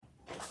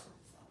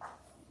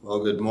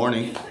Well, good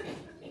morning.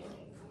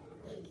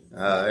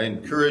 I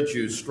encourage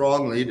you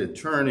strongly to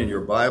turn in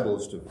your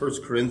Bibles to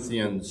 1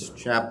 Corinthians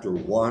chapter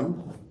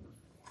 1.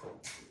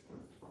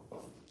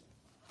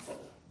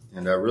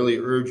 And I really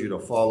urge you to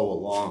follow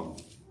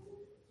along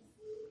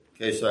in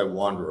case I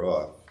wander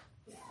off.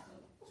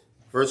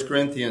 1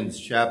 Corinthians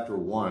chapter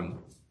 1.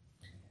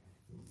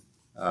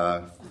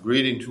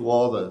 Greeting to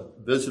all the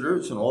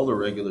visitors and all the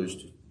regulars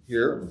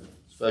here,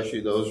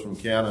 especially those from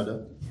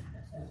Canada.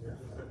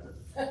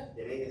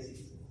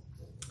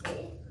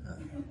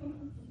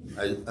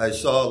 I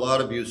saw a lot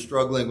of you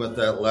struggling with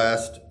that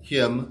last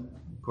hymn.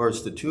 Of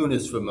course, the tune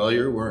is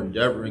familiar. We're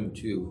endeavoring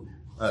to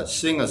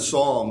sing a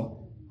psalm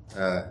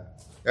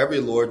every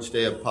Lord's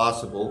Day if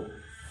possible.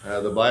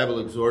 The Bible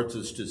exhorts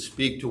us to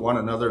speak to one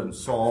another in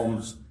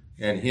psalms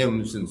and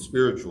hymns and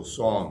spiritual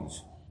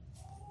songs.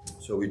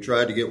 So we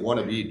tried to get one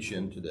of each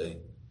in today.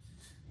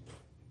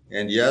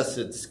 And yes,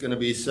 it's going to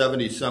be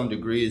 70-some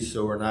degrees,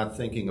 so we're not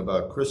thinking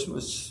about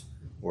Christmas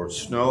or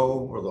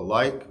snow or the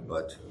like,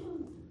 but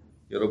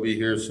it'll be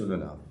here soon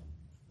enough.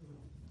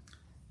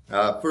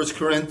 1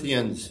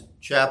 Corinthians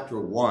chapter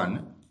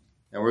 1,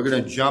 and we're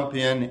going to jump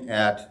in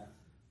at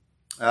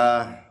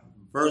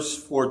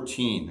verse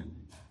 14.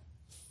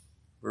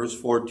 Verse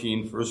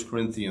 14, 1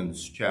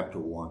 Corinthians chapter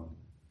 1.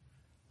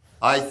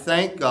 I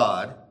thank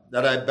God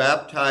that I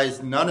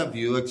baptized none of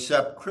you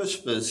except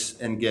Crispus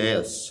and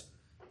Gaius.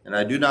 And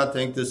I do not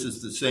think this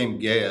is the same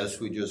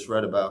Gaius we just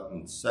read about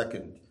in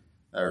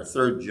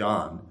 3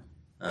 John,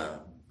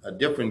 a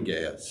different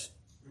Gaius.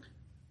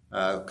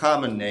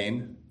 Common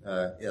name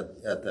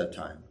at that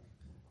time.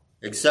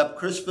 Except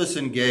Crispus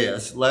and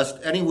Gaius, lest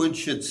anyone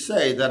should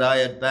say that I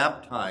had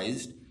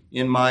baptized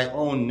in my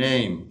own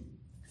name.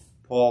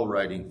 Paul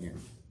writing here.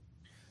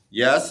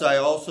 Yes, I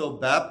also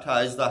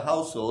baptized the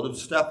household of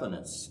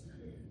Stephanas.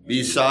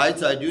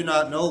 Besides, I do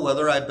not know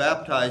whether I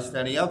baptized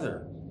any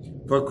other.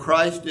 For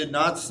Christ did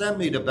not send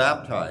me to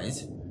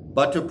baptize,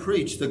 but to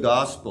preach the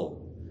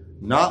gospel,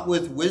 not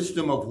with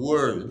wisdom of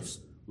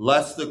words,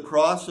 lest the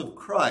cross of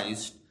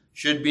Christ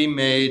should be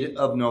made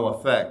of no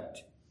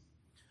effect.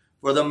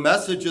 For the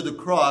message of the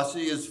cross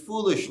is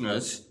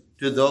foolishness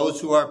to those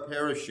who are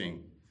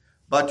perishing,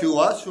 but to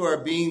us who are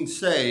being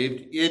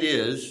saved, it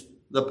is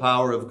the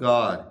power of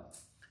God.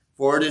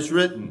 For it is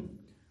written,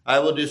 I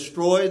will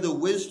destroy the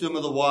wisdom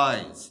of the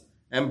wise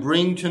and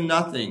bring to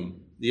nothing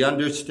the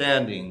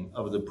understanding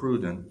of the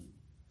prudent.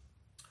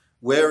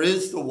 Where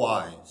is the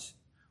wise?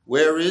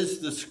 Where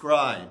is the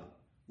scribe?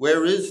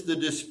 Where is the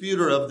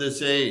disputer of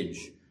this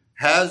age?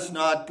 Has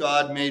not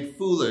God made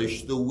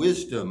foolish the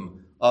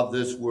wisdom of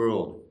this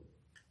world?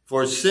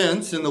 For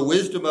since in the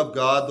wisdom of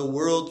God, the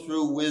world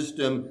through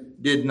wisdom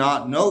did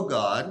not know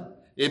God,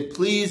 it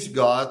pleased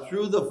God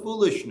through the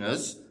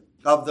foolishness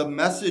of the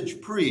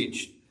message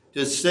preached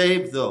to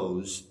save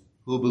those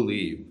who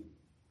believe.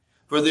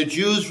 For the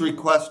Jews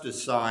request a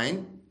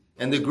sign,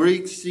 and the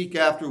Greeks seek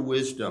after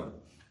wisdom.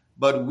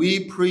 But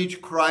we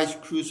preach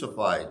Christ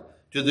crucified,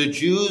 to the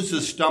Jews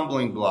a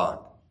stumbling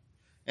block,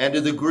 and to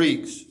the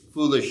Greeks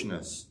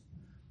foolishness.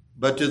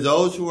 But to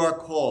those who are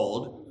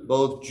called,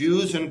 both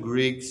Jews and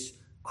Greeks,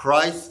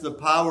 Christ the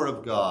power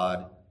of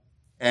God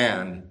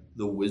and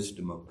the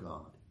wisdom of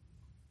God.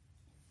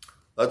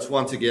 Let's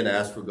once again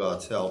ask for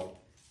God's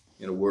help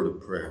in a word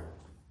of prayer.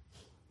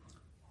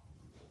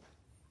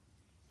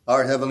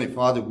 Our Heavenly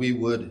Father, we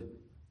would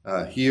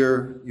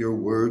hear your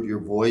word, your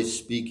voice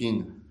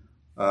speaking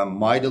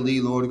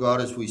mightily, Lord God,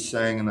 as we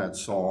sang in that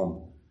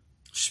psalm.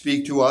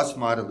 Speak to us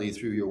mightily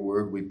through your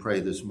word, we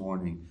pray this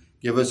morning.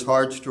 Give us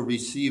hearts to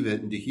receive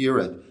it and to hear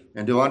it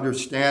and to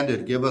understand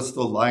it. Give us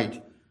the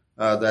light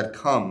that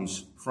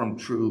comes from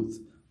truth.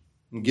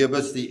 And give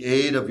us the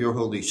aid of your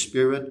Holy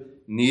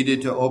Spirit,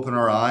 needed to open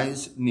our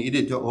eyes,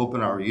 needed to open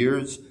our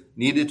ears,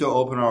 needed to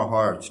open our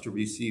hearts to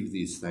receive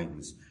these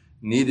things,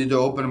 needed to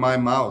open my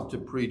mouth to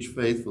preach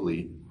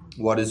faithfully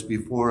what is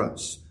before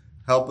us.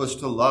 Help us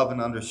to love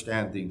and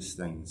understand these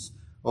things.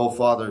 Oh,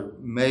 Father,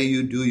 may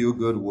you do your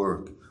good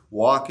work.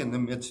 Walk in the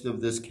midst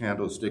of this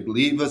candlestick.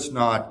 Leave us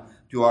not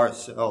to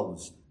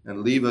ourselves,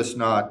 and leave us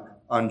not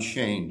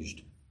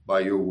unchanged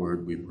by your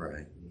word, we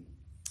pray.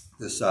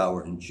 This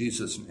hour, in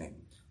Jesus' name,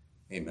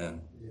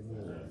 amen.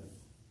 Amen.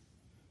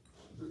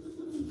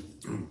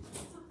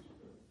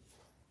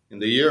 In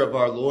the year of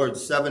our Lord,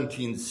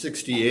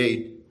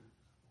 1768,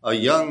 a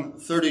young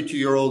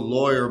 32-year-old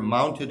lawyer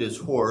mounted his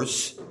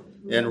horse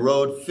and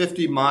rode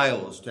 50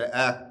 miles to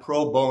act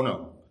pro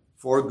bono,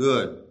 for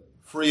good,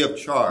 free of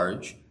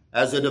charge,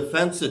 as a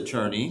defense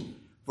attorney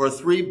for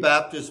 3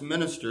 Baptist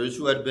ministers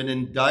who had been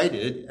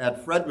indicted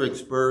at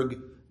Fredericksburg,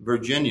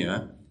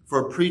 Virginia,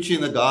 for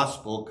preaching the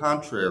gospel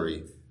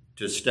contrary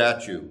to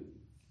statute.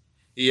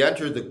 He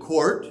entered the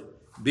court,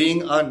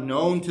 being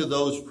unknown to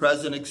those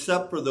present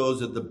except for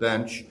those at the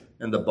bench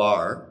and the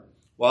bar,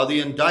 while the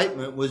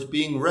indictment was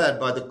being read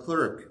by the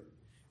clerk.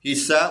 He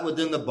sat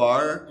within the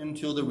bar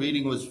until the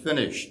reading was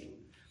finished,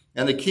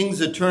 and the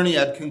king's attorney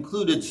had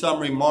concluded some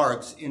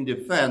remarks in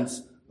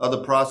defense of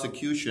the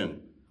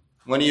prosecution.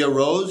 When he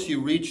arose, he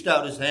reached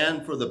out his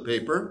hand for the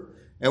paper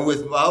and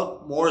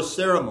without more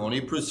ceremony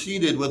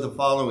proceeded with the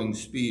following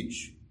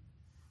speech.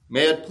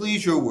 May it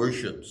please your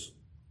worships,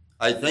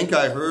 I think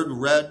I heard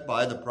read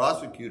by the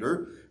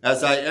prosecutor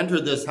as I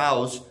entered this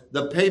house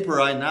the paper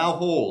I now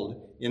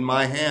hold in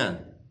my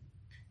hand.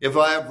 If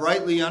I have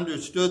rightly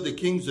understood, the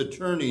king's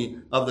attorney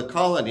of the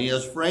colony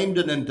has framed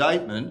an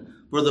indictment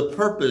for the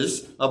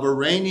purpose of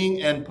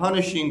arraigning and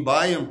punishing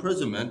by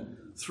imprisonment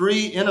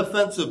 3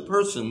 inoffensive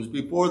persons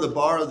before the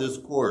bar of this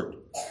court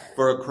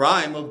for a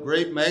crime of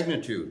great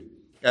magnitude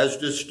as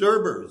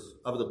disturbers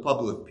of the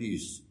public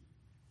peace.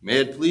 May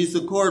it please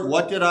the court,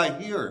 what did I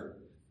hear?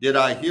 Did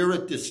I hear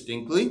it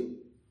distinctly,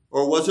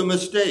 or was a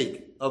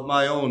mistake of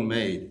my own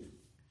made?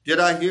 Did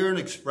I hear an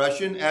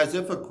expression as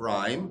if a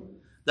crime,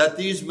 that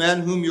these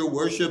men whom your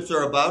worships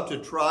are about to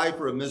try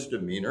for a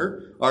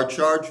misdemeanor are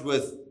charged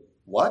with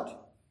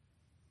what?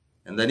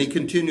 And then he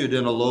continued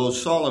in a low,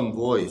 solemn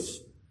voice,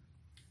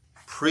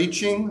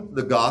 preaching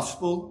the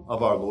gospel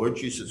of our Lord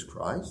Jesus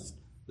Christ,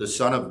 the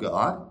Son of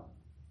God.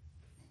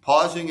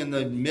 Pausing in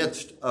the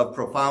midst of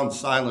profound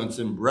silence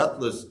and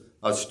breathless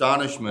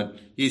astonishment,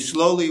 he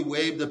slowly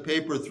waved the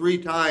paper 3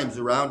 times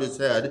around his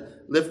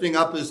head, lifting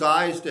up his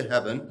eyes to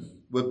heaven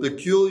with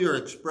peculiar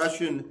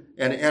expression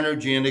and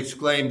energy, and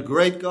exclaimed,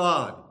 "Great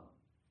God!"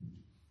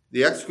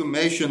 The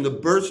exclamation, the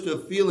burst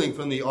of feeling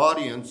from the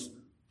audience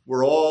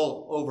were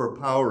all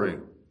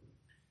overpowering.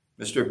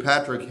 Mr.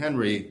 Patrick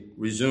Henry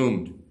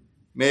resumed,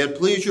 "May it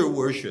please your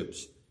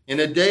worships, in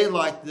a day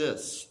like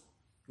this,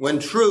 when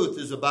truth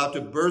is about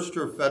to burst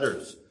her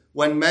fetters,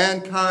 when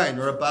mankind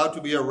are about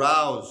to be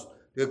aroused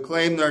to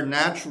claim their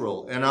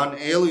natural and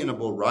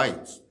unalienable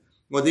rights,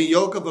 when the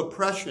yoke of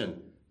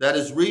oppression that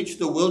has reached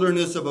the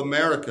wilderness of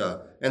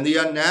America and the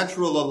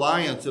unnatural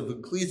alliance of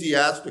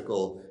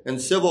ecclesiastical and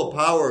civil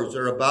powers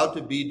are about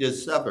to be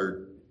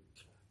dissevered,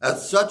 at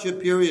such a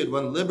period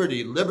when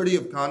liberty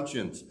of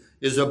conscience,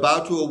 is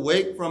about to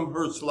awake from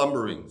her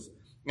slumberings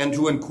and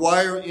to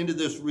inquire into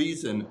this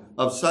reason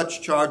of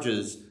such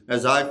charges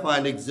as I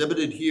find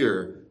exhibited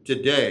here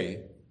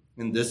today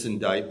in this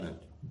indictment."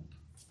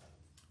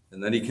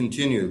 And then he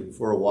continued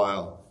for a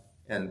while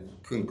and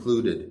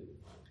concluded,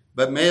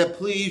 "But may it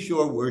please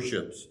your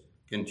worships,"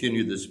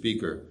 continued the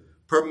speaker,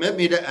 "permit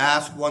me to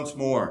ask once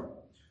more,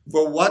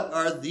 for what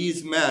are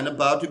these men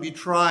about to be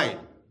tried?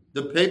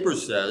 The paper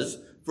says,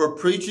 for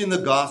preaching the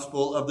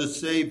gospel of the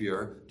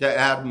Savior to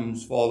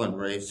Adam's fallen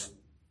race."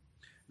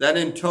 Then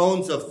in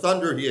tones of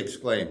thunder he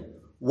exclaimed,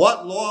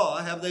 "What law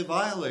have they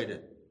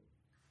violated?"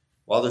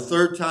 While the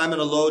 3rd time in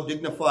a low,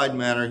 dignified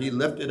manner, he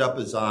lifted up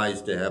his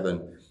eyes to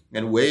heaven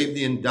and waved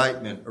the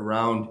indictment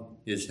around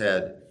his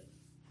head.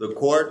 The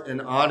court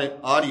and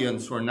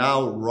audience were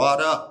now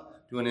wrought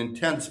up to an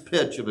intense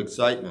pitch of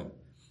excitement.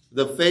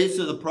 The face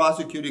of the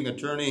prosecuting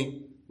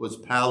attorney was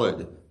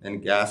pallid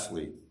and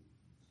ghastly,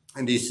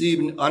 and he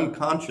seemed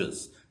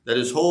unconscious that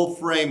his whole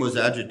frame was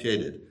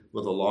agitated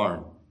with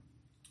alarm,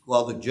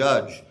 while the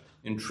judge,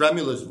 in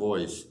tremulous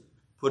voice,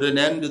 put an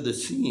end to the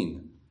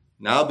scene,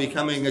 now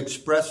becoming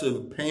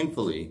expressive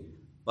painfully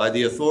by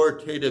the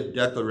authoritative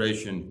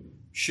declaration,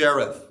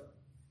 "Sheriff,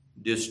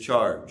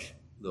 discharge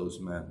those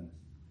men."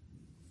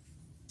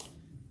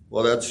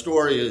 Well, that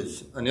story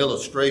is an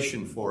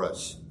illustration for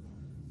us.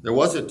 There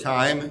was a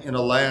time in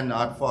a land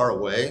not far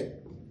away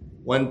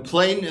when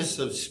plainness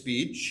of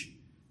speech,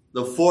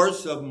 the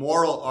force of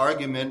moral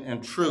argument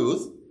and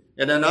truth,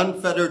 and an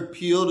unfettered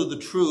appeal to the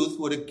truth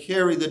would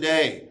carry the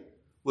day,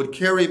 would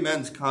carry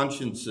men's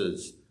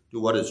consciences to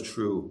what is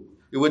true.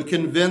 It would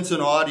convince an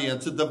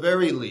audience, at the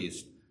very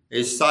least,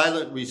 a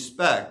silent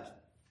respect,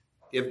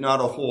 if not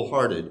a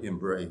wholehearted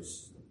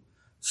embrace.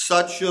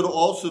 Such should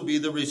also be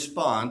the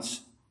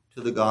response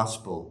to the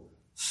gospel.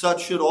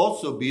 Such should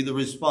also be the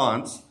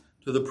response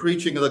to the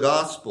preaching of the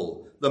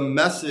gospel, the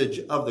message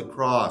of the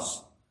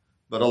cross.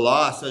 But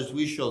alas, as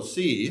we shall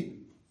see,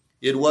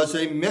 it was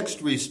a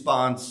mixed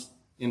response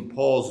in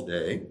Paul's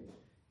day,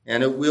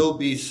 and it will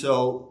be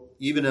so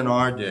even in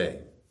our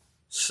day.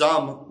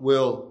 Some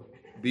will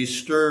be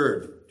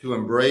stirred to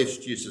embrace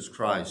Jesus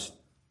Christ.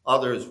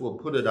 Others will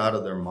put it out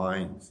of their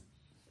minds.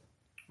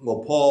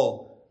 Well,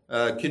 Paul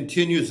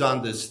continues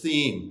on this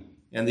theme,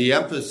 and the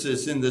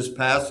emphasis in this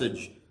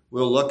passage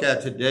we'll look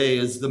at today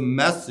is the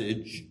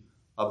message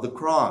of the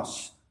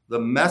cross. The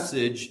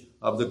message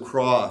of the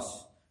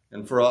cross.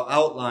 And for our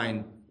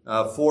outline,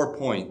 4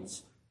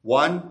 points.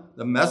 1,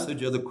 the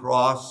message of the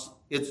cross,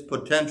 its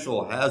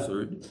potential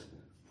hazard.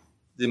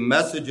 The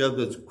message of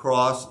the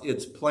cross,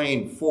 its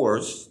plain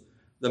force.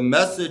 The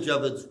message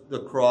of the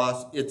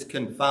cross, its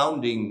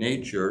confounding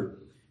nature.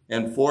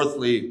 And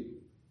fourthly,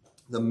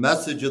 the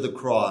message of the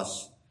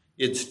cross,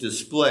 its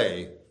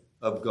display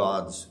of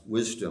God's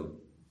wisdom.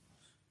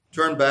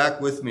 Turn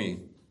back with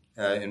me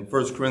in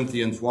 1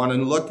 Corinthians 1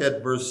 and look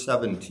at verse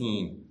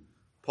 17.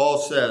 Paul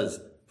says,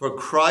 "For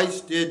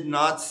Christ did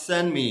not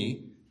send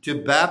me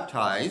to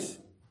baptize,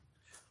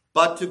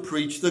 but to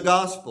preach the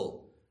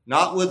gospel,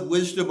 not with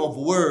wisdom of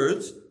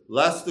words,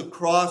 lest the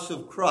cross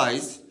of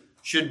Christ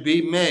should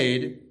be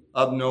made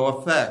of no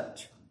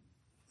effect."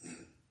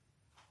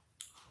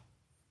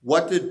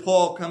 What did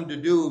Paul come to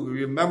do?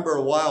 Remember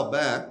a while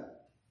back,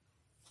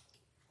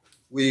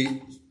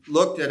 we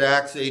looked at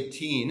Acts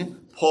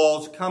 18.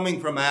 Paul's coming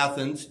from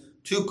Athens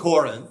to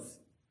Corinth.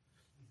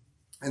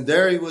 And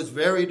there he was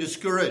very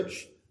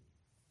discouraged.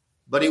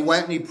 But he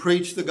went and he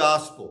preached the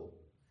gospel.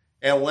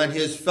 And when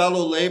his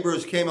fellow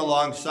laborers came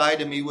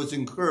alongside him, he was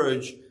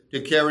encouraged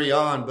to carry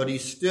on. But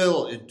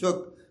it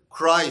took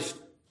Christ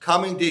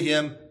coming to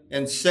him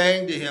and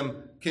saying to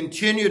him,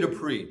 continue to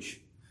preach,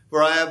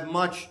 for I have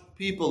much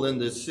people in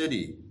this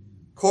city.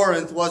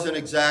 Corinth wasn't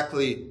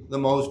exactly the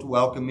most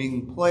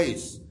welcoming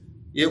place.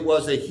 It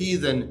was a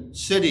heathen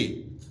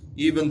city.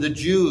 Even the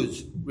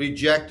Jews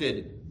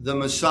rejected the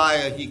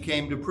Messiah he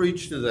came to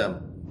preach to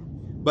them.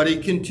 But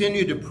he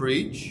continued to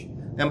preach,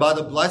 and by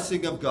the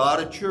blessing of God,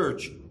 a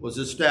church was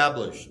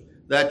established.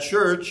 That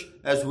church,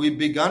 as we've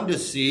begun to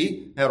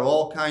see, had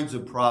all kinds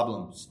of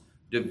problems,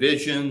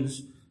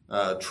 divisions,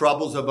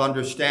 troubles of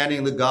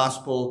understanding the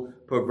gospel,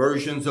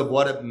 perversions of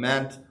what it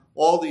meant.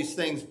 All these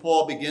things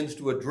Paul begins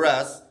to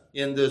address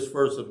in this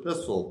first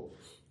epistle.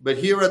 But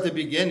here at the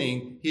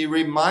beginning, he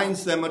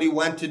reminds them what he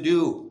went to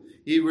do.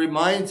 He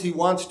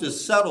wants to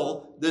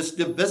settle this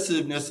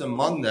divisiveness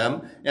among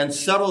them and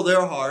settle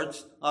their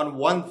hearts on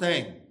one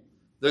thing,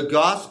 the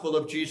gospel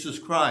of Jesus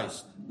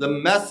Christ, the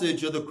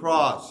message of the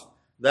cross.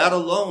 That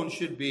alone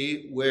should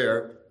be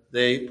where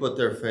they put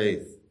their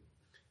faith.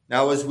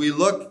 Now, as we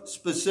look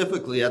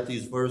specifically at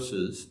these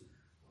verses,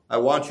 I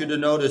want you to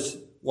notice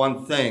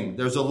one thing.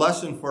 There's a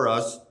lesson for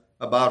us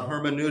about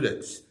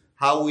hermeneutics,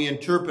 how we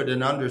interpret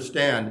and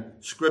understand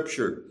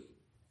Scripture.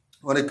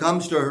 When it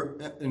comes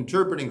to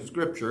interpreting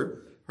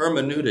Scripture,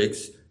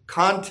 hermeneutics,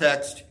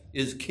 context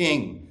is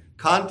king.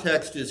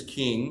 Context is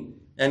king,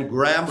 and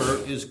grammar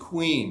is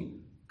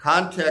queen.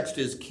 Context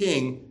is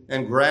king,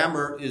 and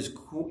grammar is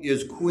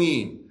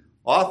queen.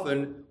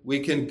 Often,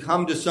 we can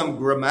come to some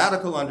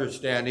grammatical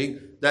understanding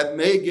that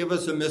may give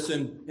us a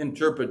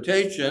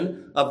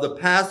misinterpretation of the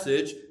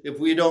passage if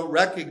we don't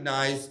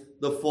recognize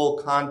the full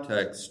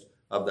context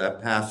of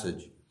that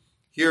passage.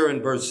 Here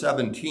in verse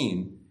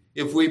 17,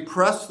 if we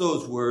press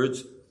those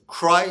words,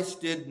 Christ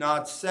did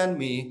not send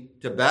me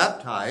to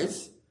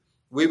baptize,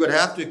 we would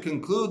have to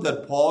conclude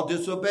that Paul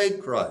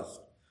disobeyed Christ.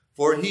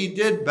 For he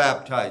did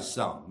baptize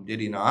some, did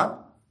he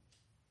not?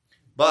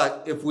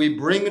 But if we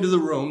bring into the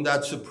room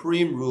that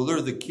supreme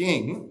ruler, the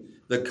king,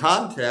 the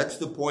context,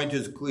 the point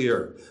is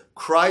clear.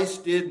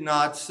 Christ did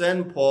not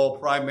send Paul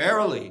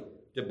primarily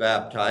to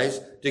baptize,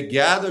 to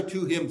gather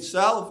to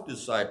himself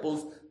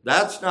disciples.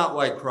 That's not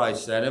why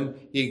Christ sent him.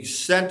 He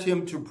sent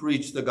him to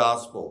preach the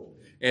gospel.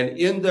 And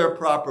in their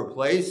proper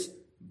place,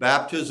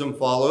 baptism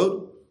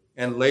followed,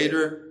 and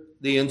later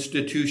the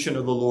institution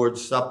of the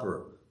Lord's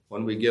Supper,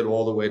 when we get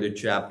all the way to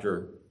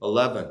chapter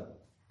 11.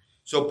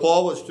 So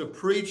Paul was to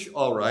preach,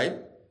 all right,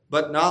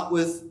 but not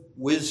with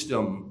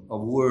wisdom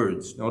of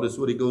words. Notice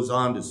what he goes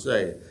on to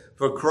say.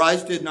 For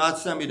Christ did not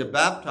send me to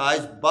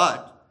baptize,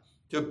 but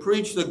to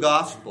preach the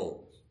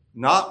gospel,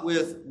 not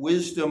with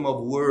wisdom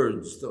of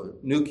words, the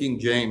New King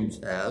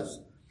James has.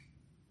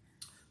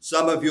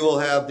 Some of you will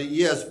have,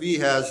 the ESV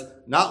has,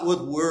 not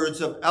with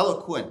words of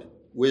eloquent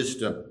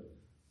wisdom.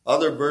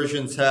 Other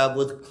versions have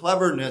with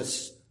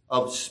cleverness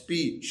of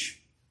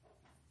speech.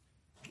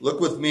 Look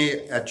with me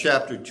at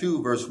chapter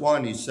 2, verse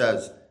 1. He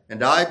says,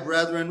 and I,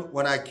 brethren,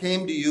 when I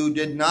came to you,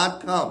 did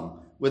not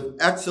come with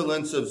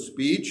excellence of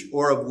speech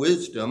or of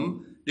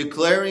wisdom,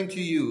 declaring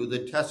to you the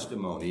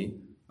testimony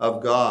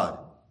of God.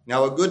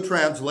 Now, a good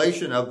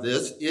translation of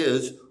this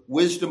is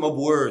wisdom of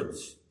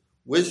words.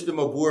 Wisdom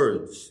of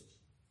words.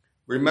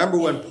 Remember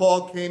when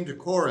Paul came to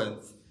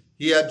Corinth,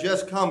 he had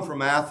just come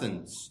from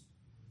Athens.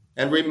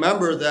 And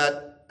remember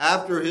that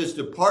after his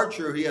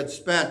departure, he had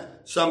spent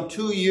some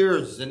 2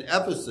 years in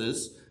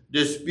Ephesus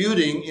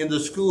disputing in the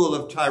school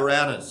of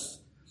Tyrannus.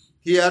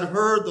 He had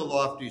heard the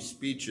lofty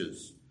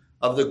speeches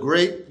of the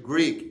great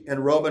Greek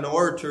and Roman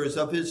orators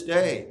of his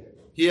day.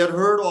 He had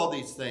heard all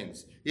these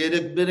things. He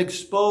had been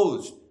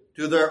exposed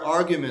to their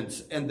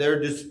arguments and their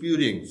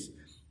disputings,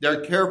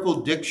 their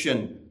careful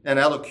diction and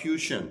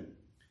elocution,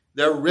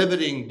 their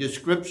riveting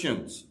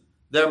descriptions,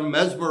 their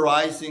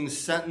mesmerizing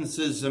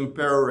sentences and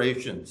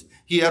perorations.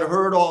 He had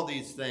heard all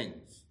these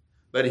things.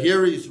 But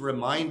here he's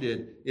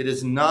reminded it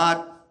is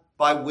not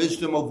by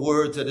wisdom of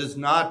words, it is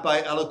not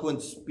by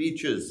eloquent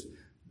speeches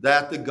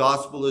that the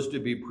gospel is to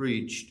be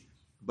preached,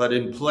 but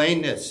in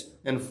plainness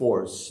and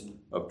force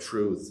of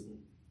truth.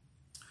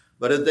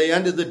 But at the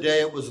end of the day,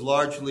 it was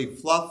largely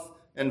fluff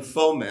and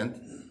foment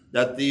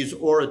that these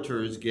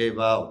orators gave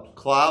out.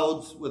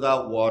 Clouds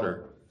without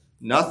water,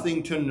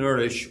 nothing to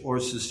nourish or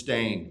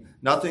sustain,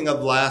 nothing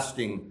of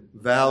lasting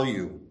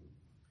value.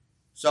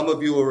 Some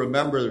of you will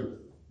remember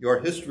your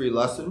history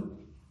lesson.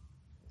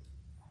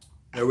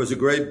 There was a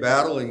great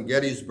battle in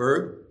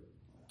Gettysburg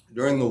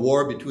during the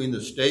war between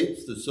the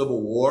states, the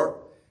Civil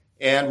War.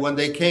 And when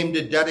they came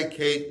to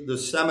dedicate the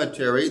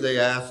cemetery, they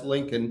asked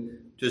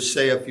Lincoln to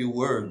say a few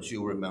words,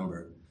 you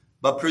remember.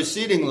 But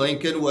preceding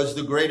Lincoln was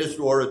the greatest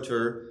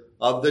orator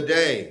of the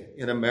day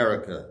in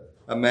America,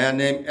 a man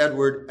named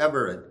Edward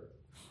Everett.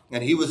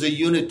 and he was a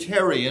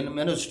Unitarian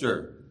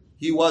minister.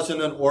 He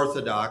wasn't an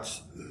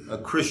Orthodox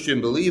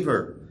Christian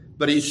believer,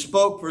 but he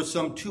spoke for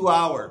some 2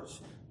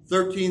 hours,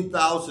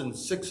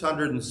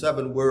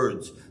 13,607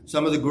 words,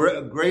 some of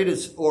the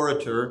greatest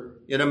orator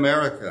in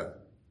America.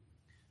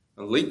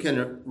 And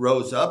Lincoln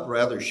rose up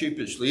rather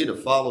sheepishly to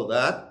follow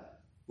that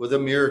with a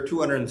mere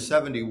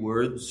 270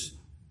 words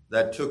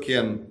that took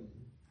him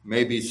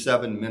maybe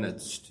 7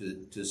 minutes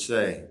to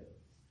say.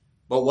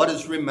 But what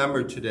is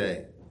remembered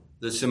today?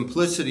 The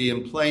simplicity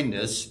and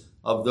plainness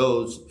of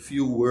those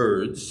few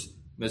words,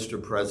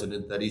 Mr.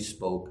 President, that he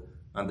spoke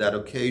on that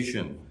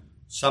occasion.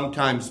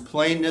 Sometimes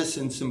plainness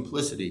and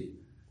simplicity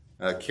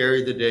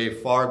carry the day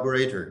far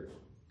greater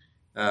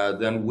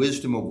than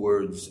wisdom of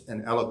words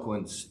and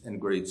eloquence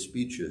and great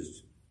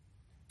speeches.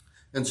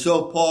 And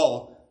so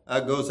Paul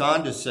goes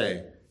on to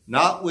say,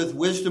 not with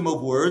wisdom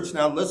of words,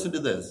 now listen to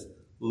this,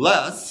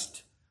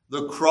 lest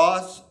the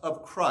cross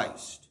of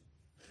Christ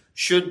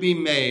should be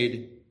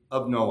made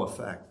of no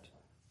effect.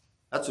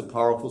 That's a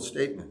powerful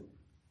statement.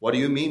 What do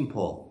you mean,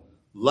 Paul?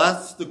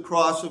 Lest the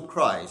cross of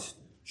Christ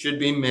should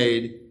be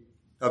made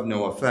of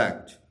no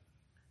effect.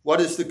 What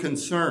is the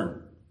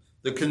concern?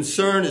 The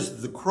concern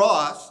is the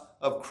cross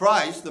of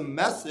Christ, the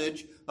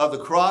message of the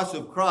cross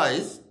of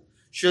Christ,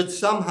 should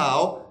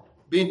somehow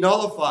be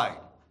nullified,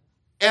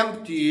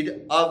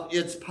 emptied of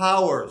its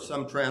power,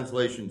 some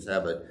translations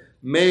have it,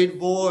 made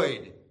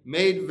void,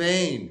 made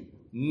vain,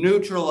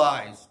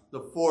 neutralized. The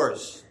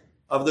force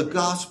of the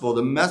gospel,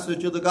 the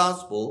message of the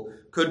gospel,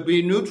 could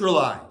be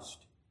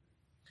neutralized,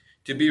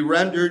 to be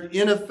rendered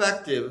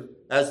ineffective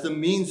as the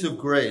means of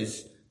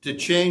grace to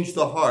change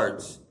the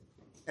hearts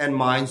and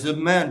minds of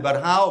men.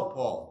 But how,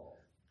 Paul?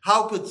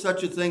 How could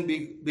such a thing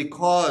be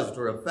caused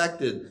or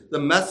affected? The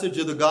message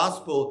of the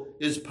gospel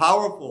is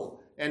powerful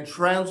and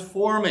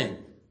transforming.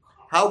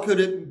 How could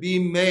it be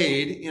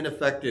made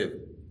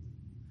ineffective?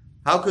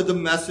 How could the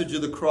message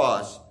of the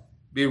cross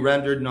be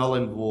rendered null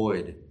and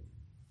void?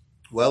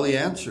 Well, he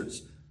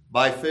answers,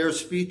 by fair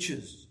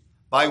speeches,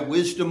 by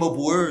wisdom of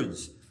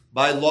words,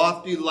 by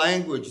lofty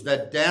language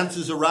that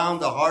dances around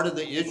the heart of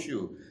the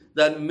issue,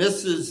 that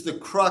misses the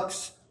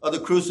crux of the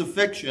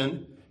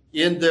crucifixion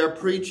in their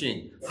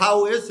preaching.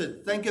 How is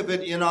it, think of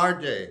it in our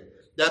day,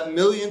 that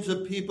millions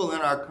of people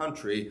in our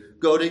country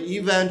go to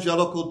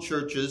evangelical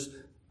churches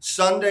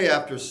Sunday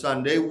after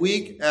Sunday,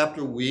 week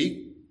after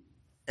week,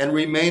 and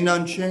remain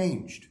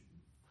unchanged?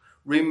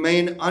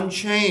 Remain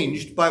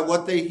unchanged by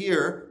what they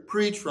hear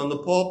preached from the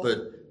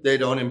pulpit. They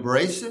don't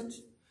embrace it.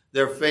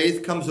 Their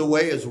faith comes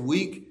away as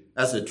weak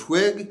as a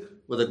twig,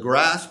 with a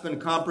grasp and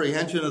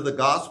comprehension of the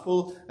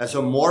gospel as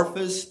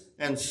amorphous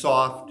and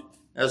soft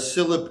as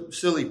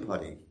silly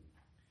putty.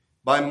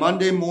 By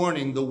Monday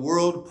morning, the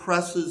world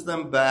presses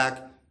them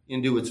back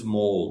into its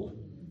mold,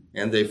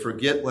 and they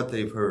forget what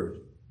they've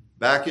heard,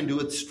 back into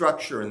its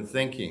structure and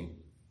thinking.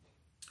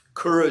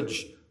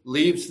 Courage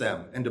leaves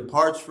them and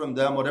departs from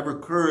them. Whatever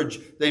courage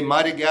they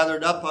might have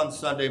gathered up on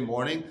Sunday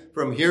morning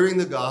from hearing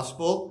the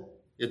gospel,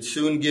 it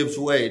soon gives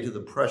way to the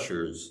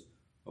pressures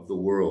of the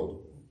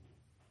world.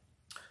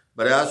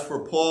 But as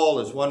for Paul,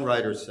 as one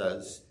writer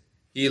says,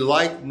 he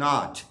liked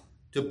not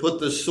to put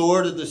the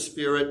sword of the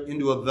Spirit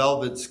into a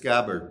velvet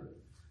scabbard,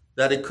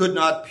 that it could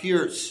not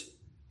pierce,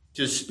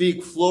 to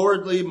speak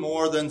floridly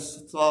more than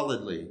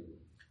solidly,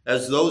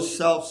 as those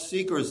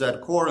self-seekers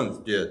at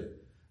Corinth did,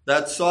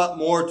 that sought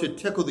more to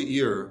tickle the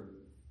ear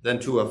than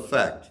to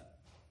affect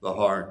the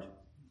heart.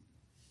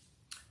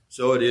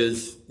 So it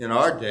is in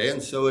our day,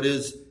 and so it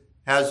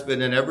has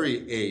been in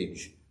every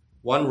age.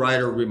 One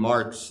writer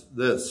remarks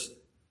this: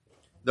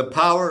 the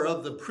power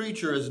of the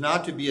preacher is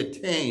not to be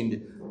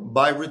attained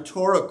by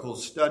rhetorical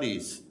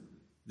studies.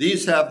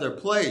 These have their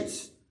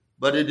place,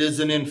 but it is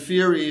an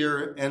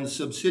inferior and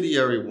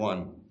subsidiary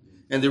one.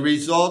 And the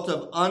result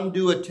of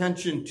undue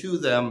attention to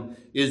them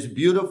is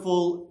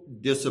beautiful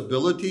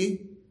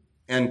disability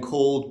and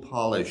cold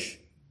polish.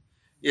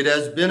 It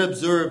has been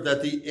observed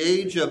that the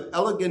age of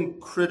elegant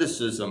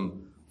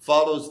criticism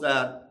follows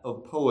that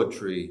of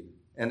poetry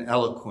and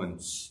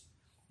eloquence.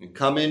 You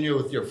come in here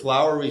with your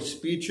flowery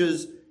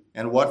speeches,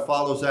 and what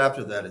follows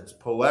after that? It's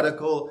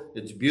poetical,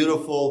 it's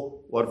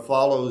beautiful. What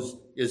follows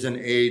is an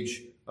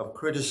age of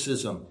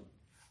criticism,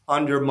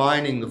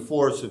 undermining the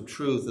force of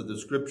truth of the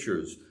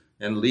scriptures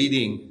and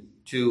leading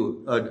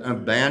to an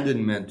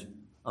abandonment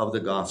of the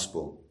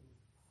gospel.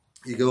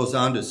 He goes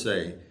on to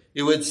say,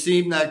 it would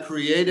seem that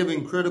creative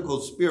and critical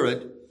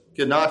spirit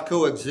cannot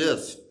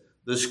coexist.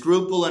 The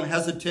scruple and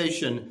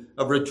hesitation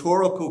of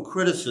rhetorical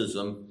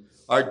criticism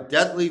are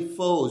deadly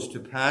foes to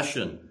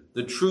passion,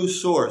 the true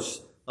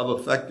source of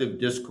effective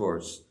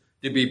discourse.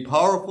 To be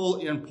powerful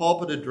in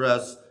pulpit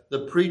address,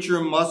 the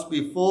preacher must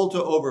be full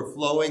to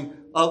overflowing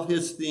of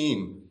his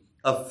theme,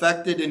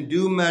 affected in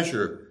due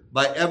measure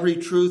by every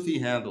truth he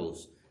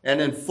handles, and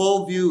in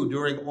full view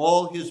during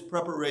all his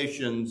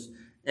preparations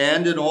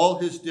and in all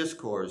his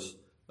discourse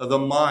of the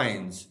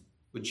minds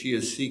which he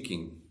is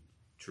seeking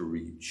to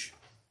reach.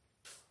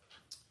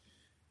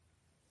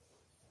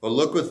 Well,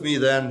 look with me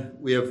then.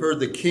 We have heard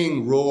the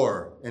king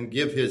roar and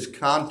give his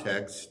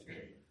context.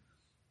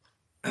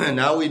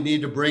 Now we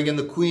need to bring in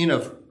the queen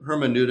of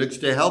hermeneutics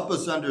to help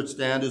us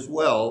understand as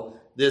well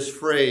this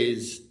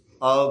phrase,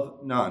 of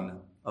none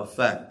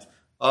effect.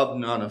 Of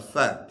none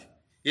effect.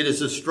 It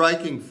is a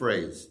striking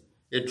phrase.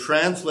 It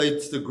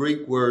translates the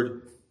Greek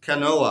word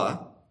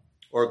kenoa,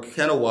 or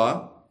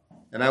kenoa,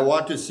 and I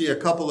want to see a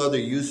couple other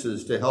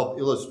uses to help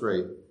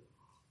illustrate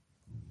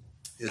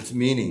its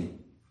meaning.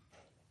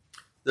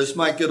 This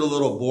might get a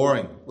little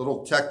boring, a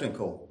little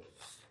technical,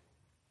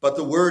 but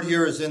the word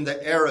here is in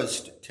the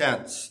aorist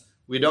tense.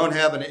 We don't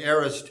have an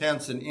aorist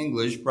tense in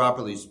English,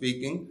 properly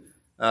speaking.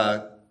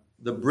 The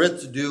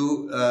Brits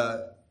do,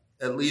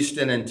 at least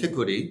in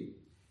antiquity.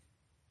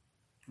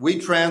 We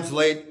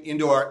translate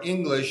into our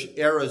English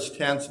aorist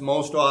tense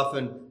most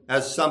often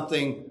as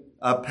something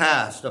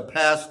past, a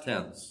past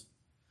tense,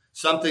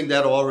 something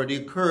that already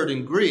occurred.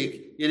 In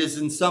Greek, it is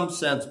in some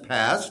sense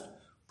past,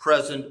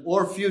 present,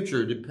 or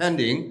future,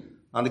 depending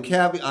on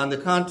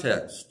the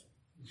context.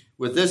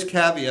 With this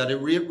caveat,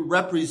 it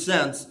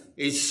represents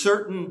a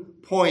certain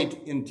point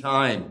in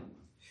time.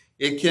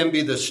 It can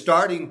be the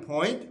starting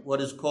point,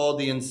 what is called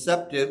the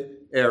inceptive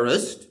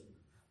aorist.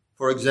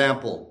 For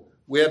example,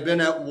 we have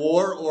been at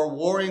war or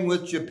warring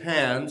with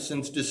Japan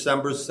since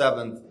December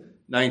 7th,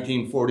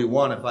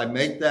 1941. If I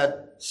make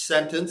that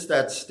sentence,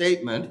 that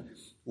statement,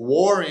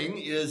 warring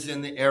is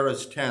in the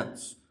aorist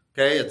tense.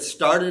 Okay, it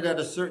started at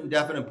a certain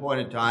definite point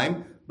in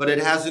time, but it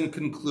hasn't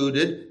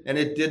concluded, and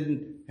it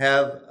didn't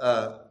have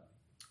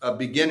a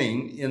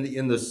beginning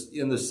in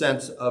the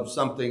sense of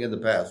something in the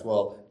past.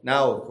 Well,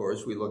 now, of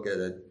course, we look at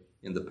it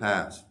in the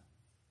past.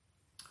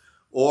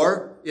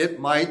 Or it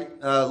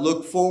might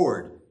look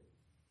forward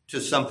to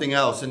something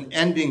else, an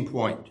ending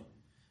point.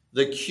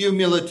 The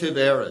cumulative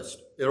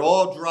aorist. It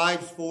all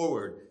drives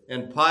forward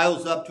and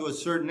piles up to a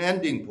certain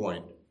ending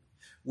point.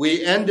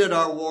 We ended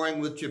our warring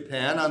with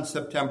Japan on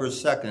September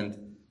 2nd,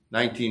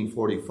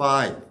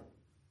 1945.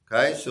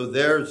 Okay, so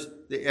there's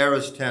the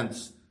aorist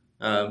tense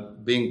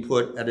being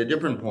put at a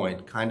different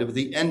point, kind of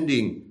the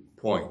ending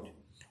point.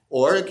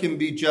 Or it can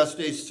be just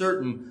a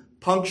certain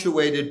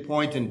punctuated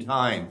point in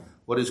time,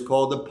 what is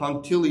called the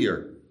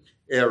punctiliar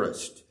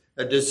aorist.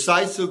 A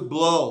decisive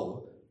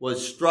blow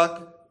was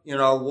struck in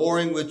our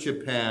warring with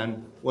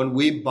Japan when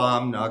we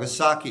bombed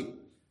Nagasaki.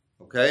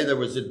 Okay, there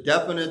was a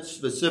definite,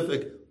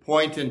 specific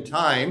point in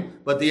time,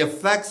 but the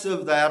effects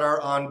of that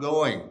are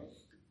ongoing.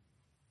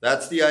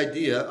 That's the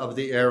idea of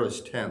the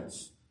aorist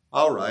tense.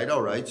 All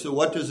right. So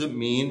what does it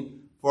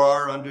mean for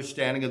our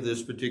understanding of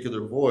this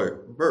particular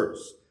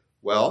verse?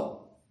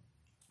 Well,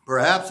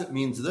 perhaps it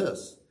means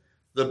this.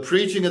 The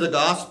preaching of the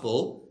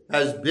gospel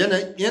has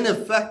been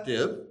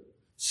ineffective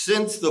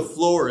since the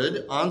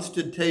florid,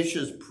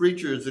 ostentatious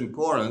preachers in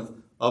Corinth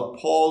of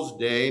Paul's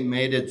day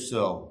made it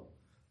so.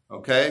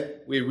 Okay?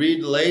 We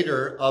read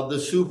later of the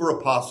super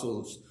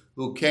apostles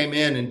who came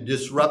in and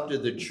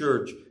disrupted the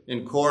church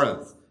in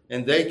Corinth.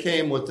 And they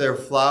came with their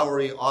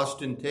flowery,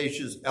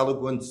 ostentatious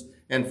eloquence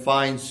and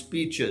fine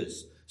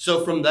speeches.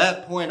 So from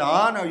that point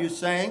on, are you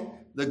saying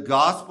the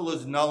gospel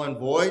is null and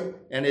void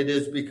and it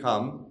has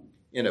become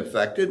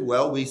ineffective?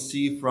 Well, we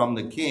see from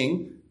the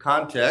king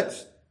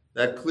context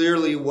that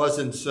clearly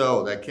wasn't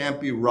so. That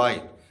can't be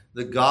right.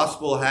 The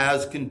gospel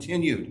has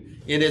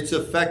continued in its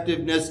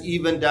effectiveness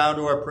even down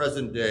to our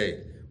present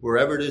day,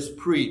 wherever it is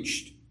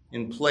preached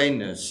in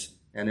plainness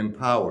and in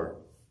power.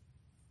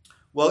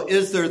 Well,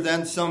 is there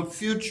then some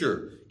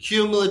future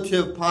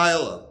cumulative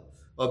pileup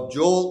of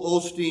Joel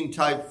Osteen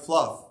type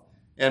fluff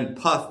and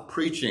puff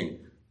preaching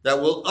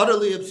that will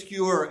utterly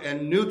obscure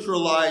and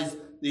neutralize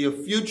the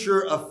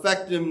future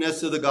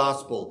effectiveness of the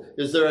gospel?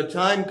 Is there a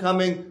time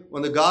coming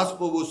when the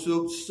gospel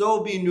will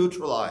so be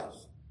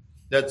neutralized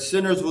that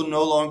sinners will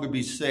no longer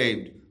be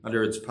saved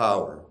under its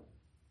power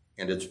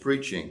and its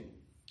preaching?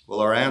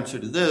 Well, our answer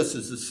to this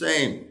is the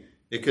same.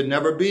 It could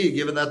never be,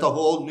 given that the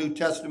whole New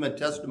Testament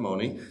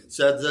testimony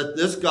says that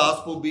this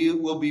gospel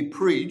will be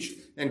preached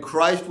and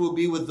Christ will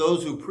be with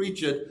those who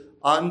preach it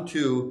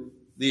unto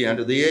the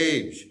end of the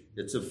age.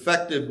 Its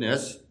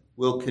effectiveness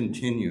will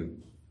continue.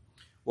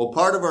 Well,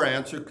 part of our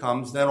answer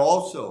comes then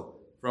also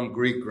from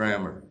Greek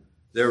grammar.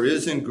 There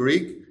is in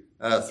Greek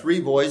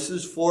 3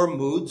 voices, 4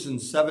 moods, and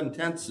 7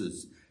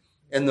 tenses.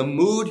 And the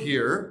mood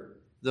here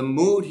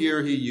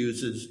he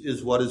uses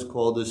is what is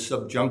called the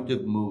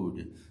subjunctive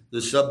mood.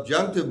 The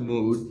subjunctive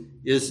mood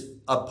is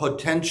a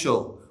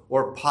potential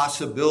or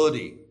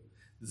possibility.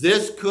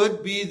 This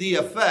could be the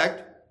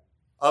effect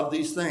of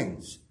these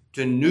things,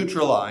 to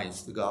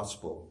neutralize the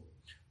gospel,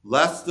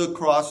 lest the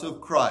cross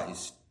of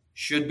Christ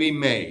should be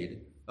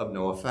made of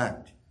no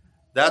effect.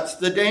 That's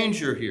the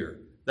danger here.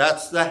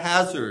 That's the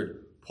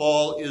hazard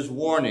Paul is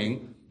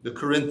warning the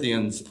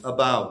Corinthians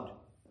about.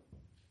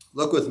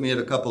 Look with me at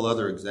a couple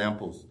other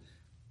examples.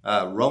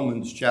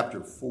 Romans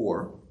chapter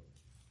 4.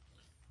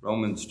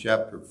 Romans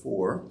chapter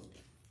 4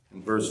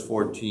 and verse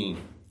 14.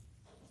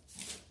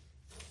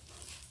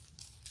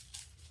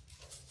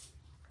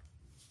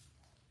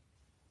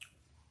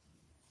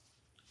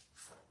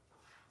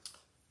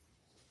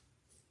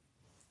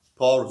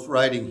 Paul is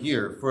writing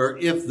here, for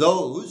if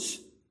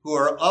those who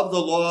are of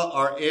the law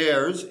are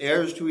heirs,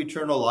 heirs to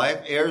eternal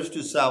life, heirs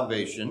to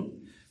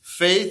salvation,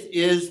 faith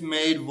is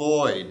made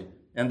void,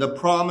 and the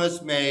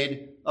promise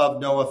made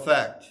of no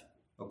effect.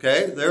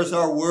 Okay, there's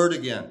our word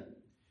again.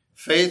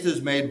 Faith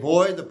is made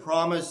void, the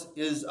promise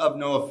is of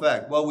no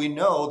effect. Well, we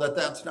know that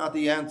that's not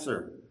the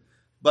answer.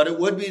 But it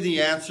would be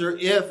the answer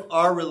if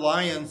our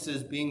reliance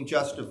is being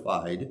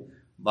justified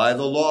by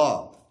the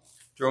law.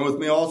 Turn with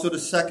me also to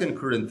 2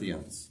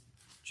 Corinthians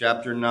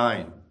chapter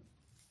 9.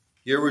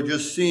 Here we're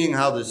just seeing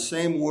how the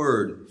same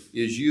word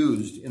is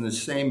used in the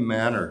same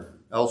manner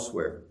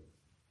elsewhere.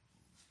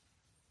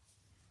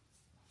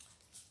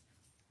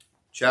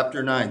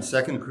 Chapter 9,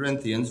 2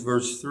 Corinthians,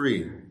 verse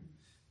 3.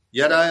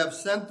 Yet I have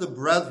sent the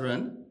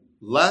brethren,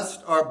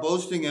 lest our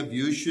boasting of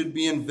you should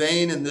be in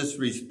vain in this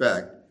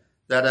respect,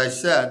 that I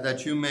said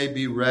that you may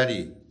be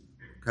ready.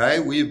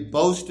 Okay, we've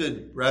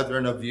boasted,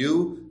 brethren, of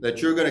you,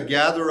 that you're going to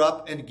gather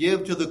up and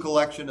give to the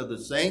collection of the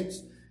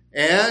saints,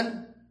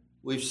 and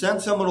we've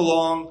sent someone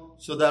along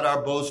so that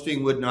our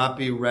boasting would not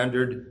be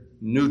rendered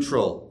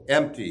neutral,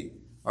 empty.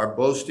 Our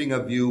boasting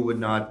of you would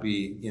not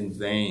be in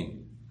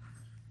vain.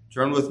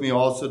 Turn with me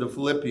also to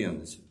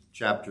Philippians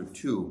chapter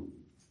 2.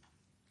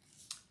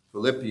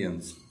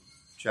 Philippians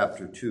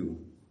chapter 2.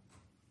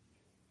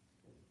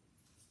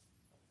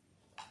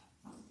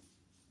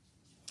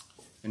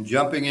 And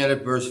jumping in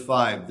at verse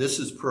 5, this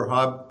is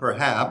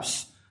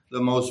perhaps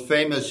the most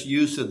famous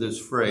use of this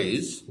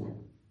phrase,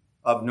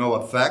 of no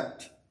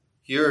effect.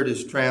 Here it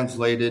is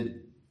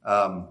translated,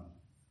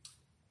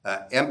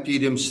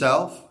 emptied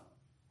himself,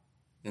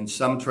 in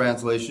some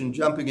translation.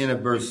 Jumping in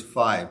at verse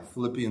 5,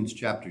 Philippians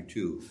chapter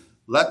 2.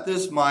 Let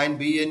this mind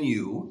be in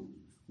you,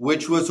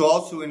 which was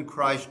also in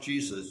Christ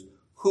Jesus,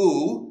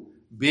 who,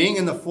 being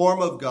in the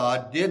form of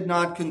God, did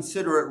not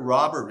consider it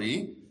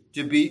robbery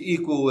to be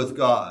equal with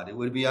God. It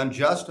would be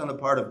unjust on the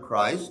part of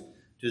Christ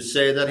to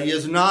say that he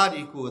is not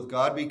equal with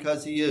God,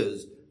 because he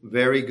is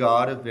very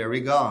God of very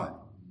God.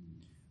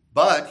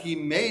 But he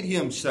made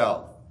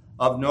himself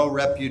of no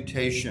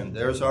reputation.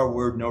 There's our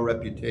word, no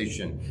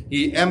reputation.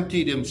 He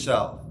emptied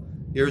himself.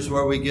 Here's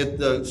where we get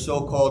the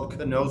so-called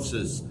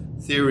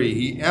kenosis theory.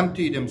 He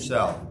emptied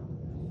himself,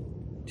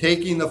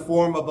 taking the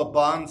form of a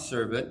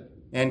bondservant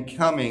and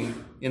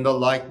coming in the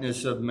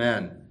likeness of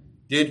men.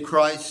 Did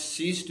Christ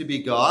cease to be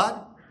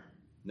God?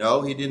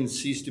 No, he didn't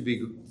cease to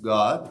be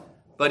God,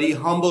 but he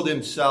humbled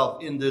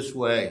himself in this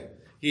way.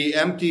 He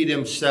emptied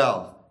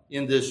himself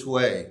in this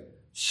way.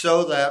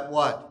 So that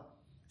what?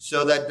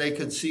 So that they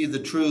could see the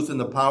truth and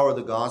the power of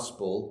the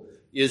gospel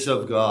is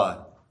of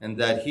God, and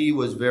that he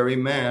was very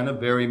man, a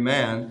very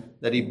man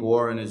that he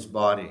bore in his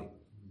body.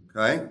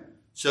 Okay?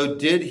 So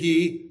did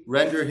he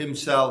render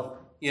himself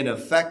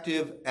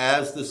ineffective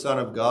as the Son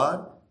of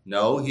God?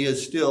 No, he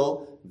is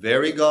still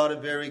very God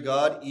of very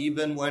God,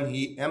 even when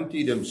he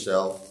emptied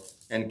himself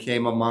and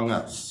came among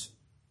us.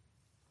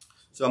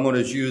 Someone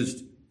has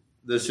used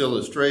this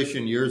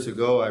illustration. Years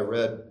ago, I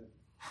read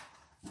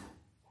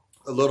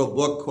a little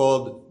book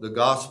called The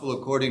Gospel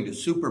According to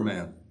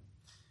Superman.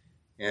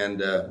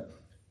 And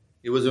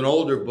it was an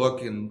older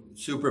book, and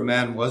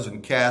Superman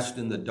wasn't cast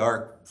in the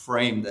dark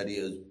frame that he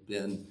has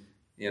been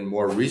in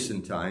more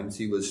recent times.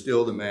 He was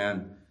still the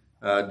man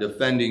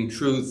defending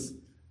truth,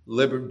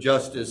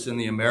 justice in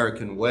the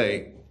American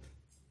way.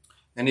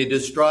 And he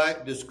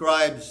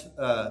describes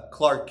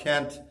Clark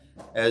Kent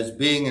as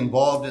being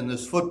involved in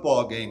this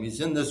football game.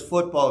 He's in this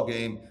football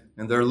game,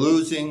 and they're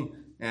losing,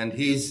 and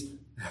he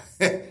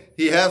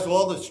has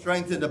all the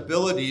strength and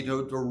ability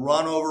to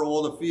run over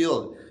all the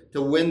field,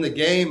 to win the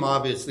game,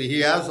 obviously.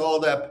 He has all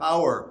that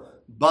power,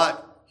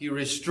 but he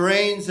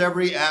restrains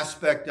every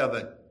aspect of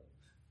it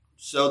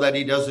so that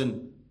he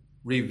doesn't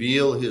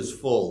reveal his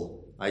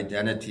full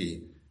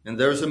identity. And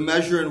there's a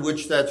measure in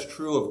which that's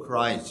true of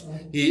Christ.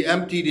 He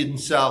emptied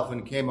himself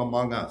and came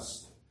among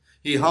us.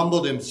 He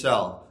humbled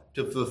himself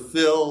to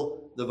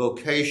fulfill the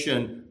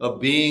vocation of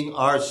being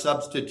our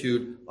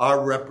substitute,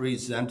 our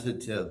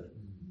representative.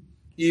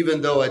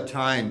 Even though at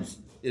times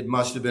it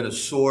must have been a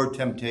sore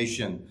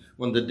temptation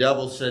when the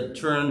devil said,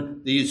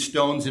 "Turn these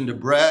stones into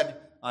bread.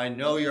 I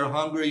know you're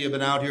hungry. You've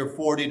been out here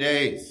 40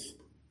 days.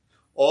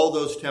 All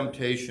those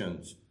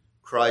temptations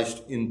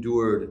Christ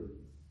endured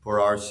for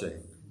our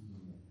sake.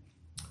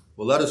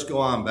 Well, let us go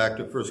on back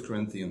to 1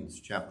 Corinthians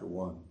chapter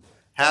 1.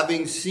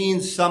 Having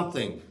seen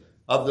something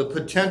of the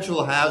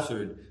potential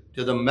hazard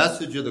to the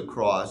message of the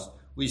cross,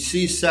 we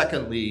see,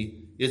 secondly,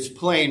 its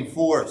plain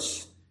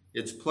force.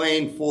 Its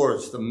plain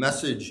force, the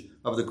message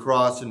of the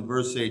cross in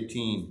verse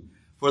 18.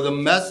 For the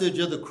message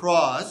of the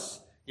cross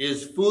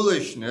is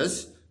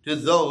foolishness to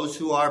those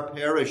who are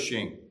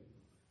perishing.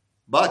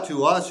 But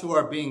to us who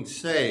are being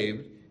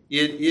saved,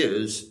 it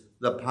is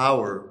the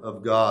power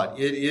of God.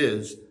 It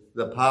is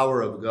the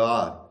power of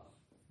God.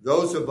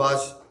 Those of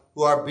us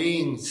who are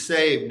being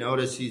saved,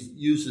 notice he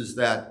uses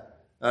that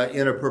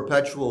in a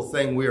perpetual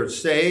thing. We are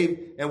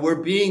saved and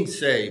we're being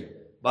saved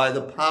by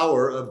the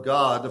power of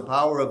God, the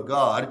power of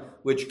God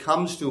which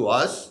comes to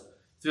us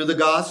through the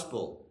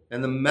gospel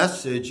and the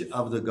message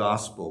of the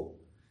gospel.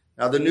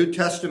 Now, the New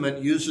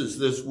Testament uses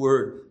this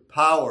word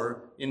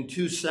power in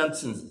two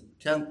senses.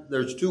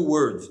 There's two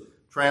words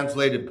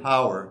translated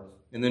power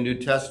in the New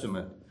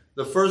Testament.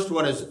 The first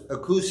one is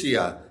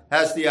exousia,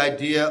 has the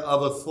idea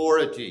of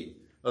authority.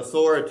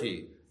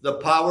 Authority. The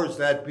powers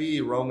that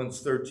be,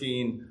 Romans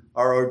 13,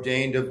 are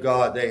ordained of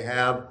God. They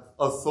have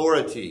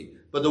authority.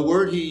 But the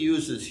word he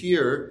uses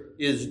here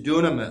is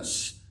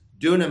dunamis.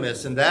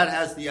 Dunamis, and that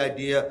has the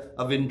idea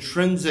of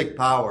intrinsic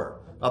power,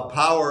 a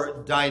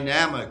power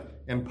dynamic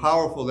and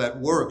powerful that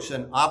works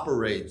and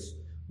operates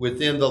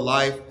within the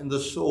life and the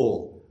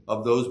soul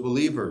of those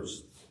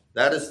believers.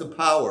 That is the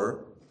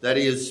power that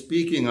he is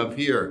speaking of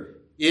here.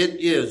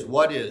 It is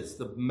what is.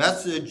 The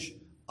message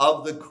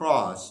of the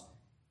cross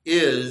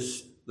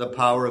is the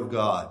power of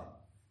God.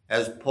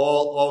 As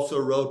Paul also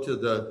wrote to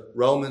the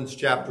Romans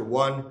chapter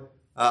 1,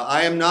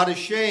 I am not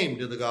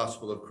ashamed of the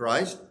gospel of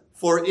Christ,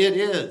 for it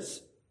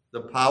is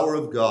the power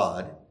of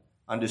God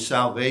unto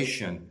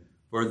salvation.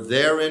 For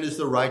therein is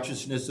the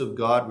righteousness of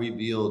God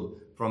revealed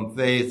from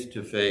faith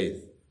to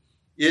faith.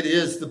 It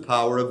is the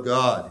power of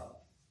God.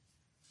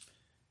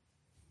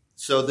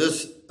 So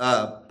this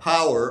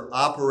power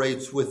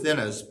operates within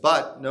us,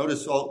 but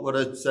notice what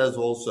it says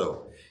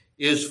also,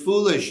 is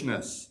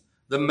foolishness.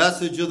 The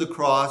message of the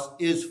cross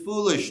is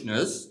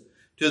foolishness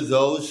to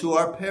those who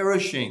are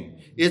perishing.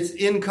 It's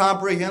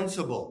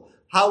incomprehensible.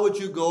 How would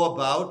you go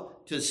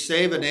about to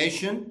save a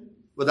nation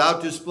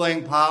without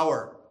displaying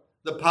power?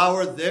 The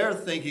power they're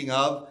thinking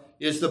of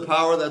is the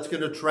power that's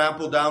going to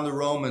trample down the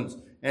Romans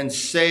and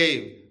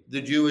save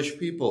the Jewish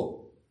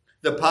people.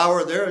 The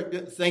power they're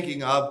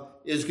thinking of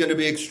is going to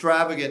be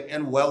extravagant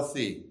and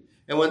wealthy.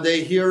 And when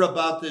they hear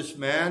about this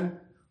man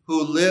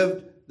who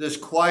lived this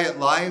quiet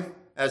life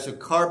as a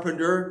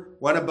carpenter,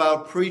 went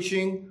about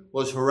preaching,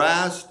 was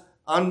harassed,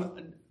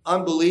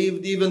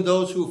 unbelieved, even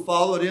those who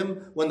followed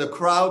him, when the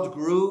crowds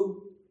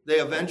grew, they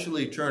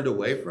eventually turned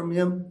away from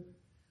him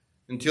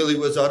until he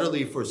was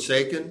utterly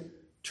forsaken,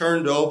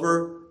 turned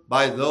over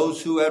by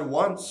those who had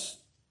once,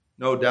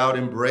 no doubt,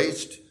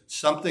 embraced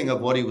something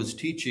of what he was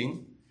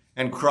teaching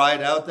and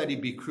cried out that he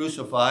be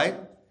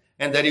crucified,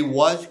 and that he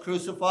was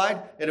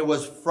crucified, and it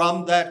was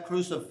from that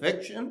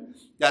crucifixion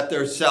that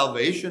their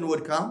salvation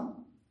would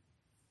come.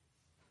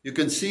 You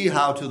can see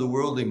how to the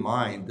worldly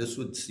mind this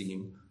would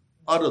seem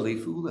utterly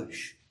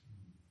foolish,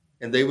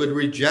 and they would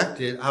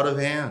reject it out of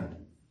hand.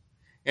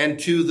 And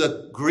to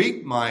the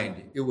Greek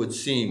mind, it would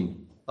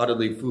seem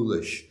utterly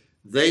foolish.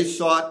 They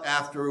sought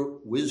after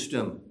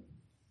wisdom,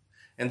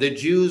 and the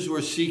Jews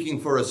were seeking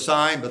for a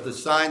sign, but the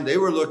sign they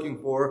were looking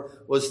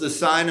for was the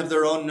sign of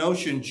their own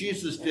notion.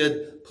 Jesus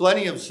did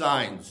plenty of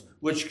signs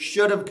which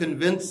should have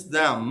convinced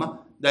them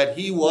that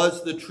he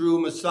was the true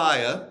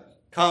Messiah,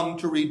 come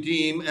to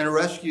redeem and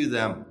rescue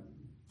them.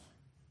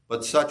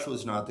 But such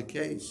was not the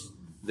case.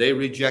 They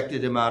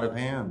rejected him out of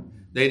hand.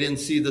 They didn't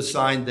see the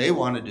sign they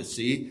wanted to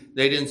see.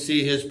 They didn't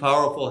see his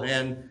powerful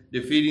hand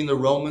defeating the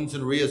Romans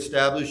and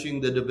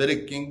reestablishing the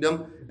Davidic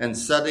kingdom and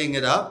setting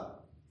it up.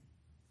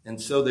 And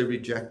so they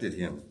rejected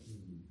him.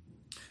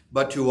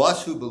 But to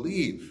us who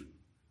believe,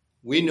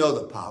 we know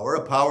the power,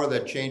 a power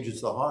that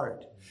changes the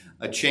heart,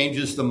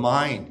 changes the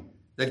mind,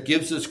 that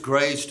gives us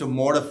grace to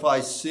mortify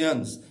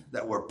sins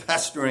that were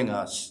pestering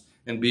us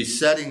and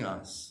besetting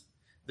us.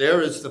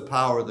 There is the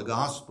power of the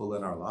gospel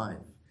in our life,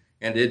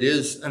 and it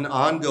is an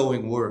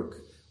ongoing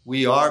work.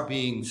 We are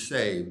being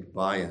saved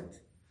by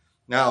it.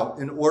 Now,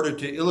 in order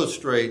to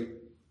illustrate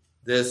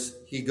this,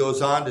 he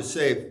goes on to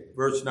say,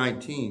 verse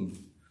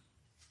 19,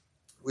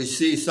 we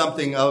see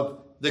something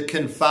of the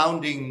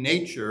confounding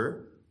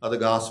nature of the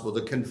gospel,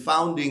 the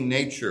confounding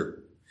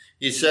nature.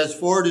 He says,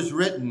 for it is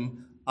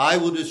written, I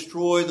will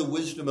destroy the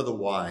wisdom of the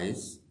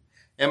wise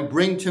and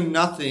bring to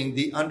nothing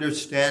the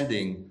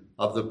understanding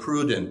of the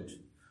prudent.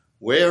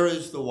 Where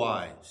is the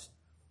wise?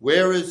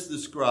 Where is the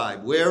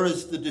scribe? Where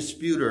is the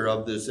disputer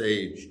of this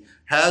age?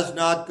 Has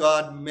not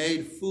God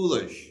made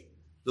foolish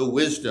the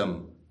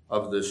wisdom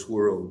of this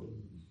world?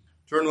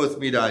 Turn with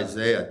me to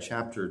Isaiah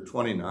chapter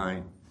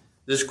 29.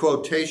 This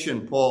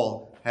quotation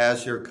Paul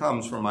has here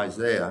comes from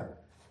Isaiah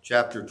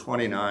chapter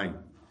 29.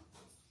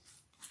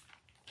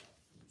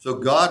 So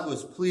God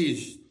was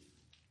pleased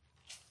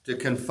to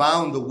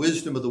confound the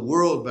wisdom of the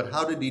world, but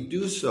how did he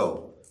do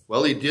so?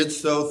 Well, he did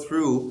so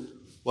through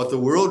what the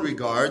world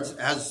regards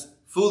as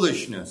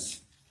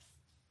foolishness.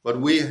 But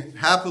we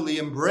happily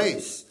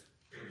embrace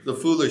the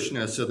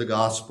foolishness of the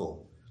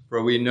gospel,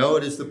 for we know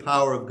it is the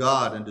power of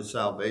God unto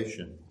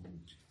salvation.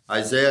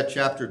 Isaiah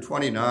chapter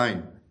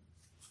 29.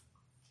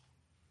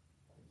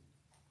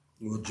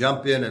 We'll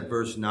jump in at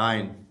verse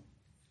 9.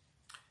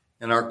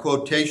 And our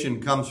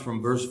quotation comes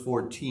from verse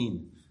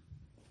 14.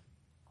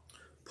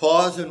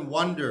 Pause and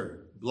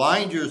wonder,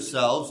 blind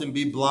yourselves and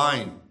be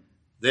blind.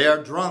 They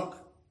are drunk,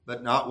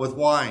 but not with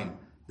wine.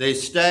 They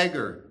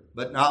stagger,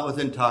 but not with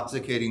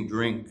intoxicating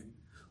drink.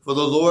 For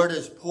the Lord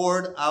has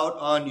poured out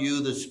on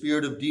you the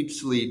spirit of deep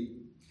sleep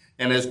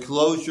and has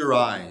closed your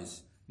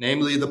eyes,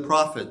 namely the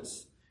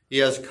prophets. He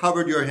has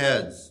covered your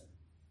heads,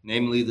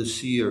 namely the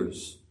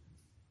seers.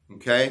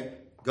 Okay?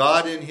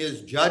 God in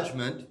his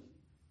judgment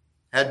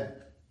had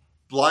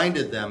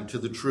blinded them to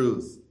the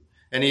truth.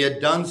 And he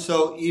had done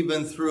so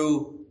even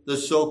through the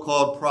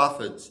so-called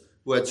prophets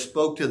who had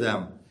spoke to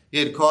them. He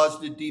had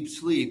caused a deep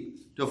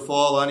sleep to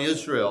fall on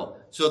Israel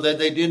so that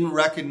they didn't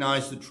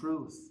recognize the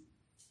truth.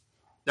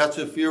 That's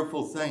a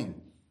fearful thing,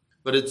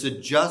 but it's a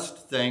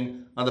just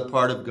thing on the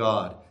part of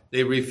God.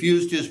 They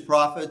refused his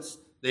prophets.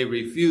 They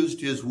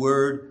refused his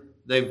word.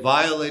 They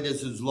violated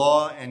his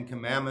law and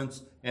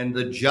commandments, and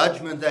the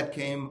judgment that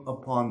came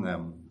upon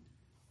them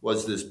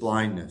was this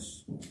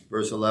blindness.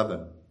 Verse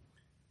 11.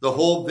 The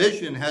whole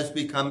vision has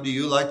become to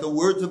you like the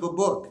words of a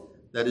book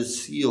that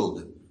is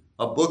sealed.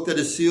 A book that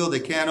is sealed, they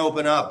can't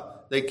open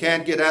up. They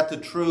can't get at the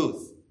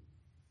truth.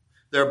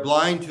 They're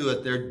blind to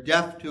it. They're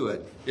deaf to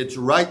it. It's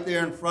right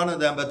there in front of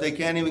them, but they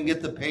can't even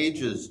get the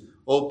pages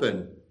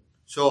open.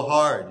 So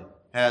hard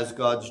has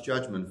God's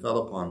judgment fell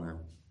upon them.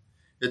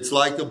 It's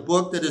like a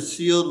book that is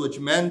sealed, which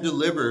men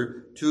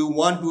deliver to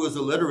one who is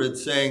illiterate,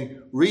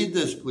 saying, read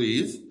this,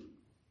 please.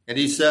 And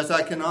he says,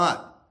 I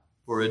cannot,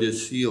 for it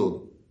is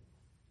sealed.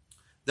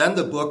 Then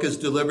the book is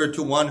delivered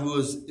to one who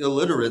is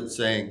illiterate,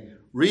 saying,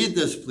 read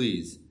this,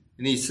 please.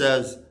 And he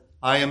says,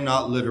 I am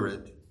not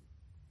literate.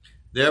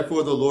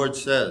 Therefore the Lord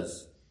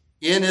says,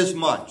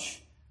 inasmuch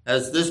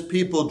as this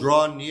people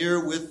draw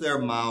near with their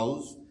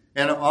mouths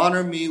and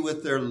honor me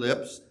with their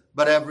lips,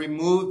 but have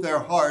removed their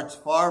hearts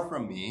far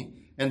from me,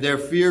 and their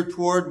fear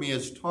toward me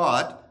is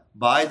taught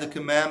by the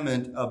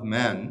commandment of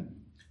men.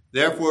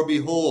 Therefore,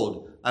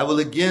 behold, I will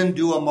again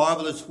do a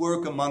marvelous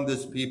work among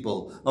this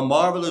people, a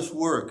marvelous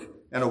work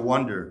and a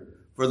wonder.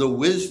 For the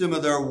wisdom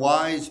of their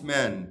wise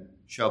men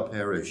shall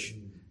perish,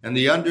 and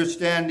the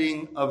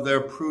understanding of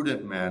their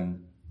prudent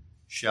men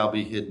shall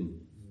be hidden.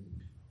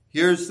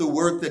 Here's the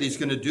work that he's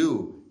going to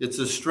do. It's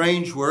a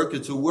strange work.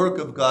 It's a work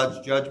of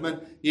God's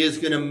judgment. He is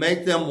going to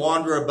make them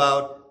wander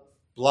about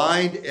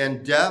blind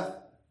and deaf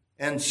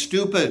and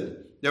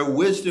stupid. Their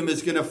wisdom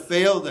is going to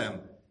fail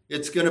them.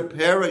 It's going to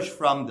perish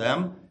from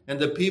them. And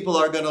the people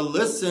are going to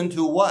listen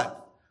to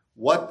what?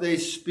 What they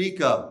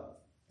speak of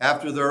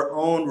after their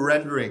own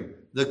rendering,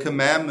 the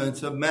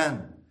commandments of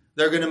men.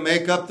 They're going to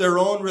make up their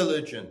own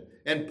religion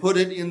and put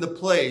it in the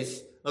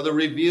place of the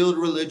revealed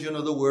religion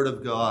of the Word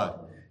of God.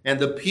 And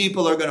the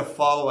people are going to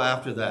follow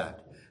after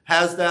that.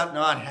 Has that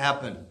not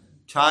happened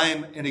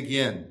time and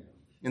again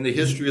in the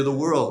history of the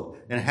world?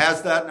 And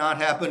has that not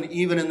happened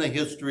even in the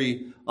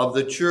history of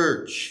the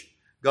church?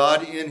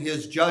 God, in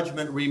his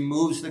judgment,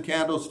 removes the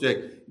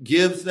candlestick,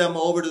 gives them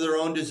over to their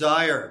own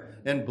desire,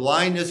 and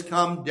blindness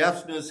come,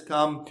 deafness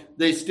come.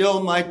 They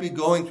still might be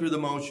going through the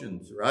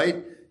motions,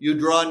 right? You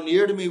draw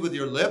near to me with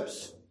your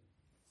lips,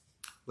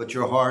 but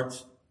your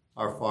hearts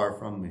are far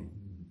from me.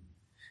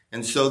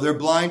 And so they're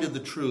blind to the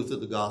truth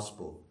of the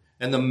gospel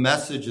and the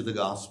message of the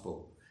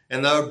gospel.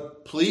 And they're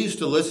pleased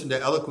to listen to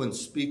eloquent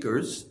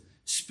speakers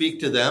speak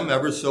to them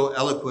ever so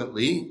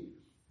eloquently,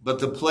 but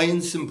the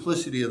plain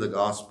simplicity of the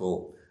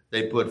gospel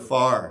they put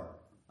far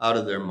out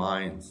of their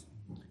minds.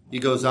 He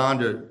goes on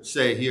to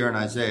say here in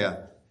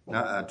Isaiah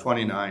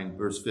 29,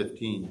 verse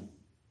 15,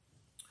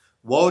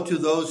 woe to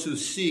those who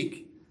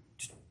seek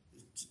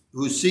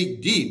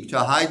deep to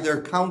hide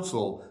their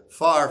counsel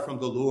far from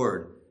the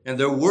Lord, and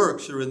their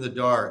works are in the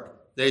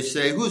dark. They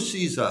say, who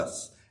sees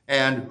us,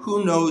 and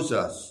who knows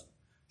us?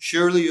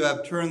 Surely you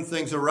have turned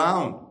things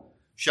around.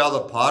 Shall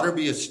the potter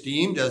be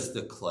esteemed as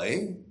the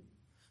clay?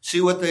 See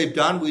what they've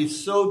done? We've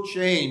so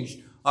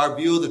changed our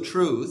view of the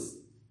truth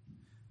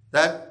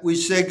that we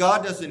say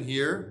God doesn't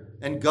hear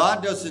and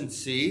God doesn't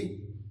see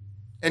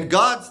and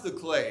God's the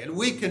clay and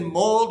we can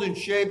mold and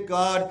shape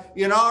God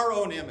in our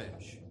own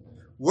image.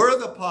 We're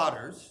the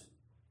potters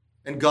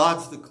and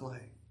God's the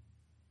clay.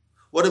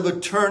 What of a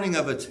turning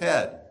of its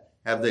head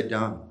have they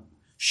done?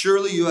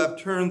 Surely you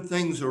have turned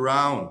things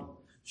around.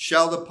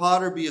 Shall the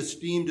potter be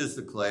esteemed as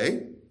the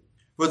clay?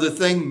 For the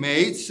thing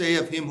made say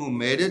of him who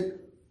made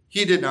it,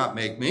 he did not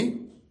make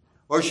me.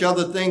 Or shall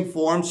the thing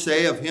formed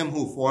say of him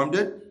who formed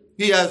it,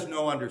 he has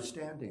no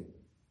understanding.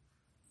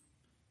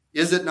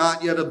 Is it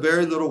not yet a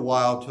very little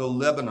while till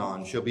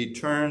Lebanon shall be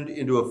turned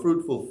into a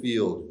fruitful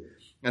field,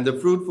 and the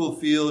fruitful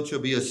field shall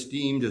be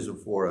esteemed as a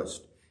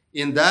forest?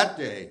 In that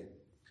day,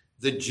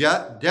 the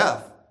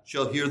deaf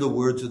shall hear the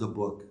words of the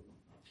book,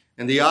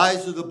 and the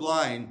eyes of the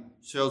blind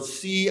shall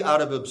see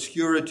out of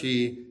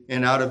obscurity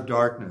and out of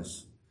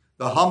darkness.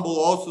 The humble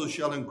also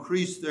shall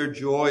increase their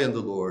joy in the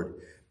Lord,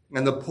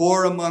 and the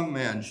poor among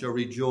men shall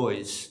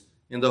rejoice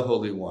in the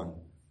Holy One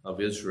of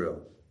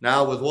Israel.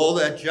 Now, with all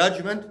that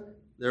judgment,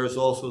 there is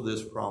also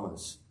this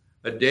promise.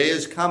 A day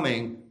is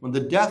coming when the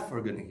deaf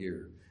are going to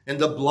hear, and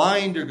the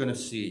blind are going to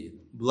see.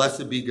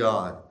 Blessed be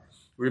God.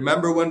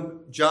 Remember when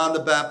John the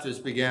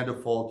Baptist began to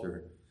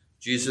falter,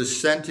 Jesus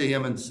sent to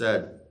him and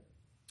said,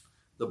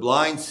 the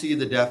blind see,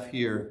 the deaf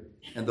hear,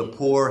 and the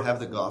poor have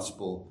the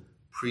gospel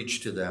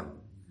preached to them.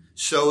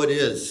 So it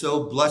is.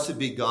 So blessed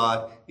be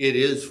God, it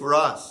is for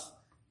us.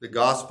 The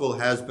gospel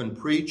has been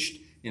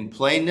preached in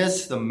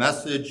plainness. The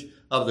message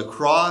of the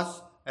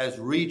cross has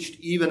reached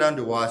even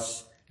unto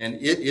us, and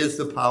it is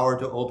the power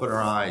to open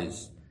our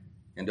eyes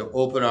and to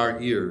open our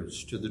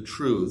ears to the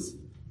truth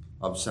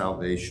of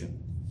salvation.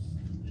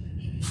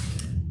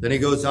 Then he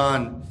goes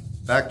on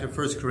Back to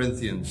 1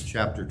 Corinthians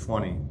chapter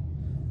 20.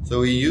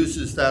 So he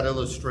uses that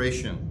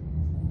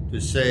illustration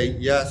to say,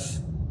 yes,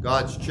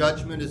 God's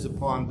judgment is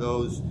upon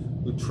those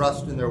who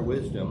trust in their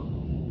wisdom,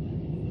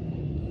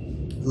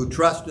 who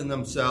trust in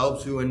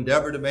themselves, who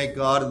endeavor to make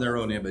God in their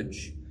own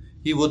image.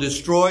 He will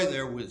destroy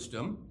their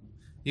wisdom.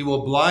 He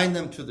will blind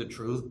them to the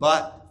truth.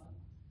 But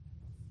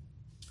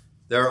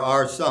there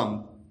are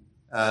some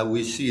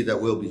we see that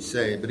will be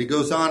saved. But he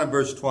goes on in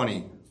verse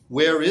 20.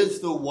 Where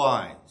is the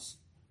wise?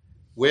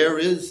 Where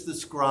is the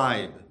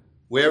scribe?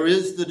 Where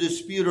is the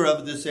disputer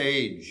of this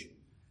age?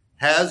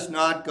 Has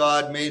not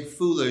God made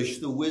foolish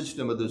the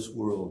wisdom of this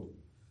world?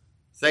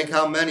 Think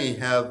how many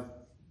have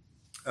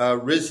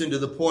risen to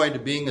the point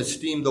of being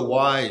esteemed the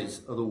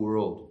wise of the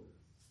world,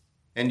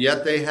 and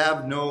yet they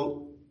have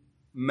no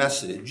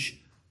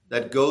message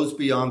that goes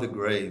beyond the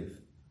grave.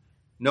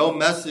 No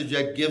message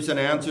that gives an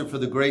answer for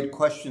the great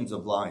questions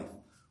of life.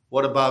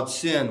 What about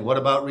sin? What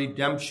about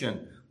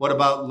redemption? What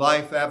about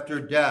life after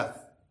death?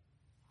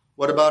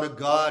 What about a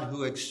God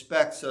who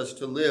expects us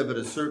to live in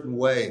a certain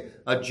way,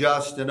 a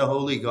just and a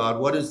holy God?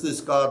 What is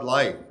this God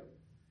like?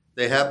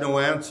 They have no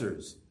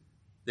answers.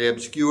 They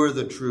obscure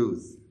the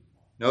truth.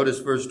 Notice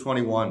verse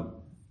 21.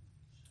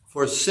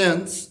 For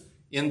since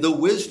in the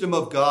wisdom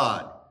of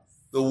God,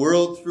 the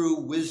world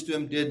through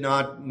wisdom did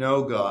not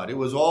know God. It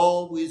was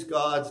always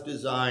God's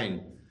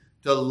design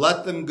to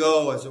let them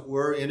go, as it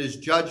were, in his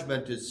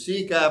judgment, to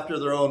seek after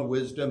their own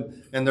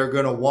wisdom, and they're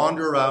going to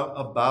wander out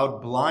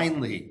about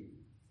blindly.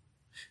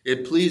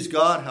 It pleased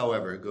God,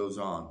 however, it goes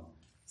on,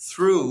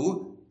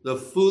 through the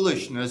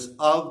foolishness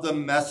of the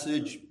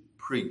message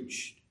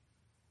preached,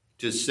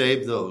 to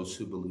save those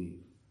who believe.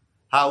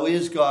 How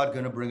is God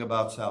going to bring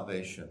about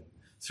salvation?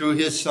 Through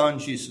his Son,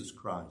 Jesus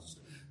Christ.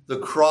 The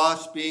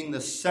cross being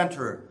the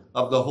center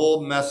of the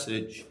whole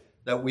message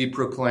that we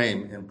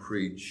proclaim and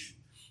preach.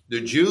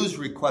 The Jews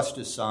request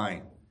a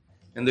sign,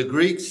 and the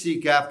Greeks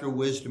seek after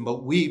wisdom,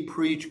 but we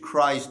preach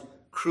Christ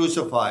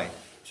crucified.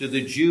 To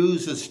the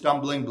Jews, a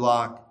stumbling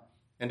block,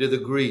 and to the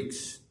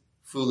Greeks,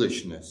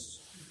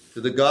 foolishness.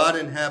 To the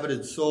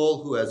God-inhabited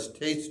soul who has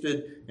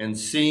tasted and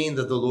seen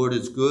that the Lord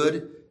is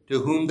good,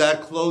 to whom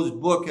that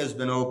closed book has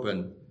been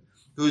opened,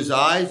 whose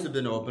eyes have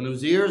been opened,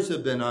 whose ears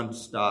have been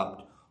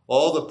unstopped,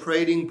 all the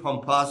prating,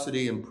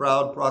 pomposity, and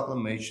proud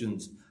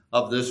proclamations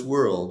of this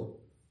world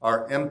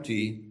are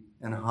empty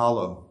and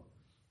hollow.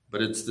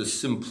 But it's the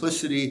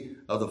simplicity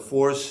of the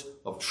force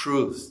of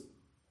truth,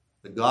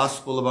 the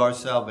gospel of our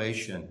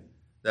salvation,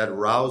 that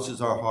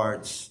rouses our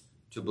hearts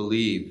to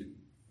believe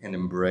and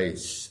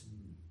embrace.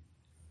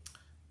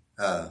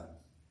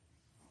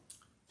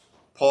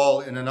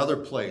 Paul, in another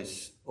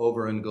place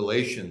over in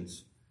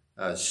Galatians,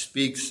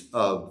 speaks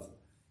of,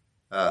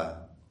 I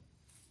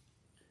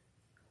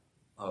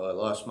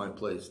lost my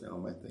place now,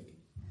 am I thinking?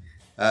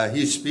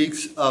 He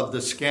speaks of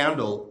the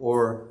scandal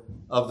or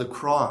of the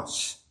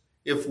cross.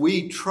 If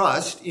we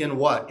trust in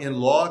what? In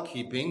law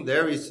keeping,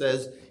 there he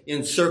says,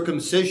 in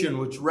circumcision,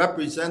 which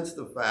represents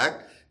the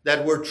fact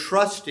that we're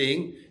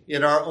trusting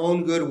in our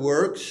own good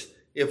works.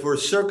 If we're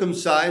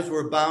circumcised,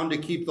 we're bound to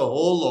keep the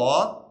whole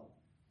law.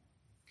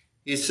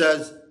 He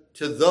says,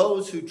 to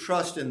those who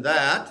trust in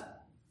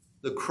that,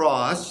 the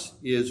cross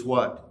is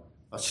what?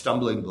 A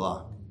stumbling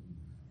block.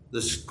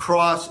 This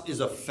cross is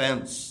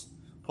offense.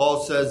 Paul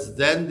says,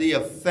 then the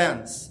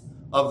offense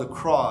of the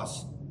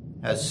cross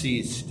has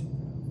ceased.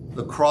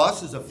 The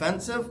cross is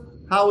offensive?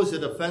 How is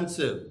it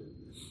offensive?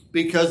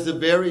 Because the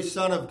very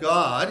Son of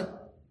God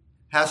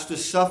has to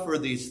suffer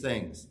these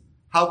things.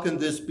 How can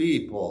this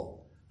be,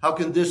 Paul? How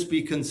can this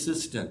be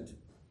consistent?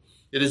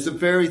 It is the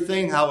very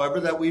thing, however,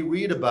 that we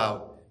read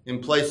about in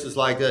places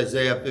like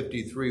Isaiah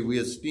 53. We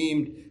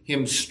esteemed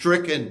him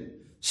stricken,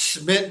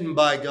 smitten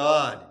by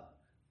God.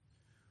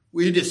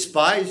 We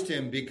despised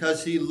him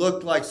because he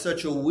looked like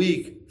such a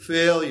weak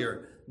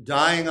failure,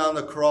 dying on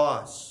the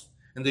cross.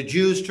 And the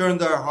Jews turned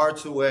their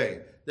hearts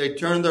away. They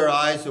turned their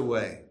eyes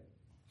away.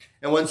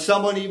 And when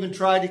someone even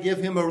tried to give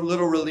him a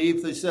little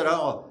relief, they said,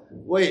 oh,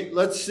 wait,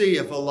 let's see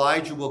if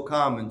Elijah will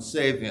come and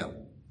save him.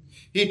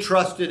 He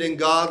trusted in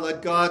God,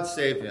 let God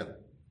save him.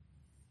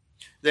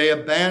 They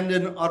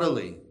abandoned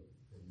utterly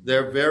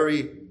their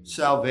very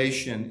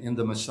salvation in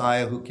the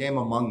Messiah who came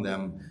among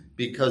them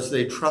because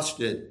they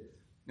trusted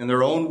in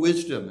their own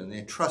wisdom and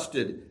they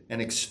trusted and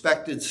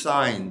expected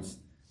signs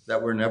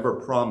that were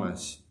never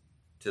promised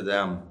to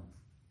them.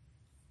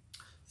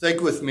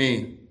 Think with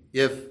me,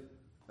 if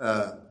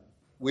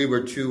we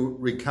were to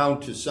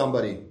recount to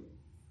somebody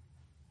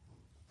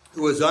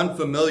who is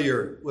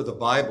unfamiliar with the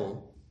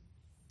Bible,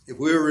 if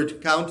we were to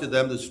recount to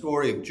them the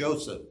story of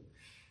Joseph.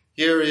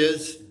 Here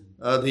is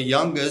the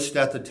youngest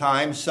at the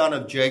time, son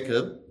of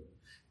Jacob,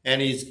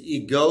 and he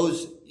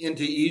goes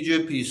into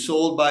Egypt. He's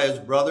sold by his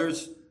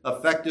brothers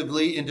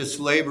effectively into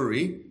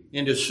slavery,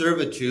 into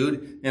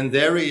servitude, and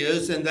there he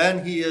is. And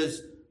then he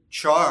is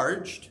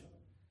charged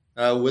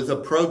with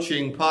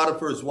approaching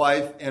Potiphar's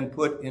wife and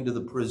put into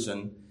the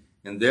prison.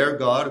 And there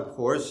God, of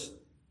course,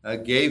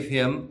 gave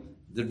him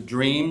the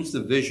dreams,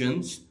 the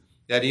visions,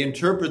 that he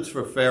interprets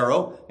for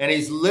Pharaoh, and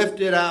he's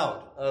lifted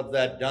out of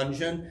that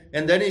dungeon,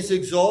 and then he's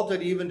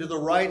exalted even to the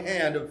right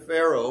hand of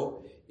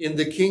Pharaoh in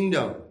the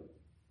kingdom.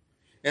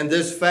 And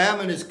this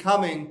famine is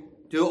coming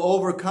to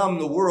overcome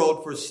the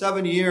world for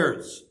 7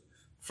 years.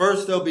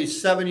 First, there'll be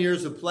 7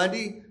 years of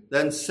plenty,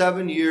 then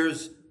 7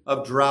 years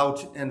of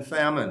drought and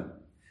famine.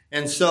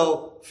 And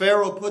so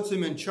Pharaoh puts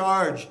him in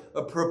charge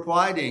of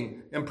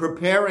providing and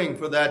preparing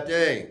for that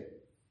day.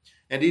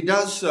 And he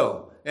does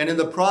so. And in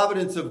the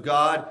providence of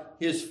God,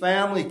 his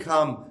family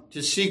come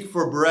to seek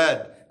for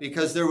bread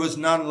because there was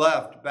none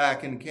left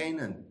back in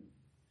Canaan.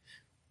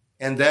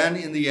 And then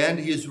in the end,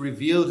 he is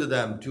revealed to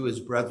them, to his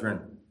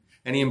brethren.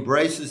 And he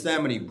embraces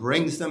them and he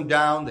brings them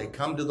down. They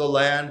come to the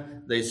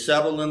land. They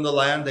settle in the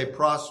land. They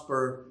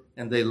prosper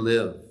and they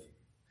live.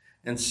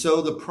 And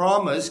so the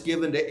promise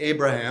given to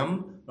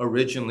Abraham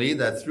originally,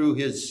 that through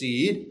his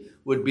seed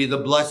would be the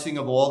blessing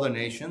of all the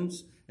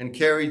nations and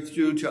carried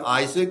through to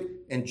Isaac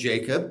and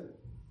Jacob,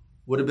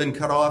 would have been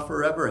cut off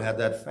forever had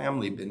that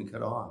family been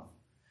cut off.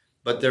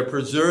 But they're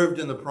preserved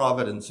in the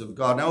providence of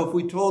God. Now, if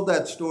we told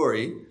that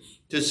story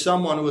to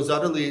someone who was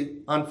utterly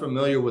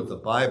unfamiliar with the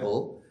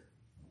Bible,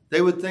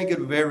 they would think it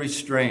very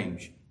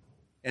strange.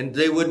 And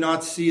they would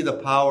not see the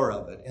power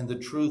of it and the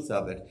truth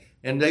of it.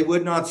 And they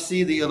would not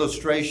see the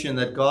illustration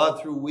that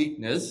God, through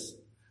weakness,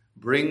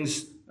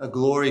 brings a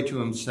glory to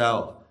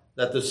himself.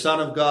 That the Son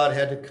of God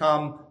had to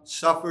come,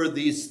 suffer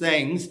these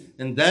things,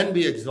 and then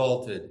be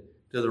exalted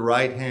to the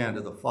right hand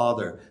of the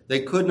Father.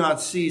 They could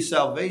not see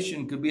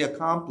salvation could be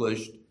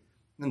accomplished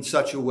in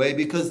such a way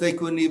because they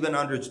couldn't even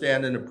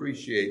understand and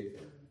appreciate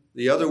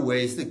the other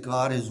ways that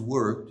God has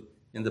worked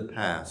in the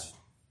past,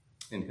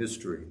 in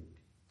history.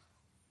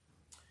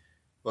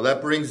 Well,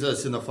 that brings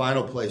us in the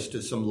final place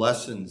to some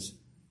lessons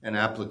and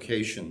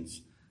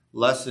applications.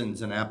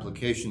 Lessons and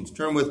applications.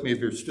 Turn with me, if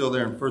you're still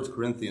there, in 1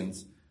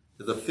 Corinthians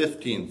to the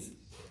 15th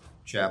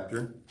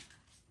chapter.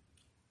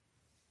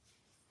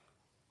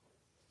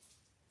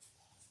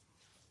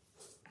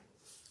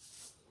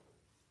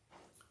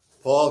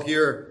 Paul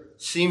here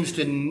seems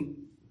to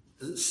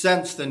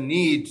sense the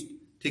need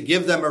to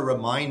give them a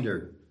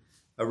reminder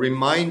of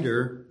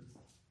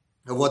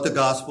what the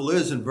gospel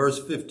is in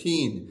verse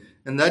 15.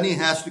 And then he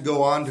has to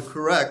go on to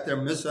correct their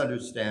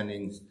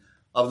misunderstandings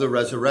of the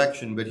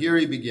resurrection. But here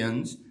he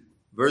begins,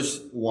 verse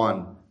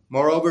 1.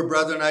 Moreover,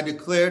 brethren, I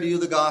declare to you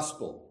the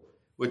gospel,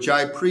 which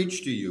I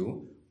preached to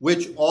you,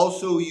 which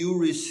also you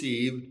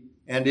received,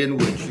 and in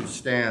which you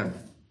stand,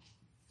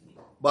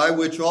 by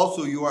which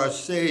also you are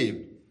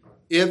saved,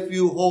 if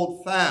you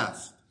hold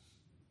fast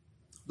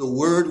the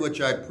word which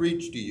I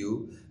preached to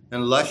you,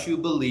 unless you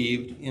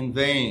believed in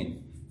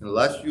vain,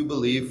 unless you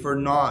believed for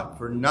naught,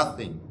 for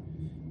nothing.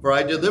 For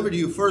I delivered to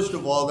you first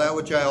of all that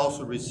which I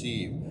also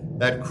received,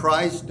 that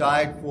Christ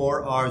died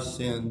for our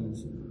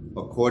sins,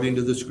 according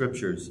to the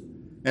Scriptures,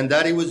 and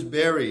that he was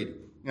buried,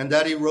 and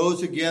that he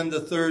rose again the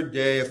third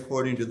day,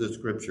 according to the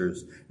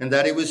Scriptures, and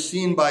that he was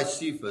seen by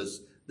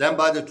Cephas, then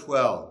by the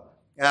 12.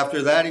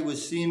 After that he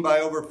was seen by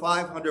over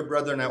 500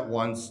 brethren at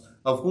once,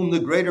 of whom the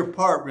greater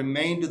part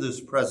remain to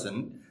this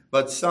present,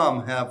 but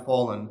some have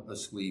fallen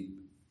asleep.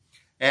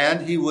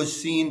 And he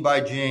was seen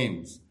by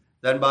James,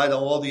 then by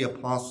all the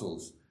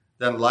apostles.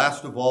 Then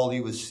last of all, he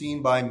was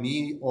seen by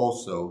me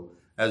also,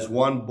 as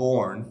one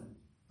born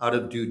out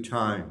of due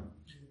time.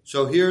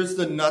 So here's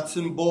the nuts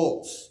and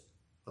bolts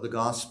of the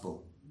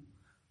gospel.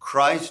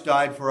 Christ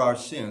died for our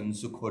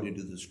sins according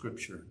to the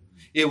Scripture.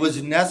 It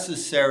was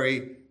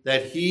necessary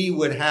that he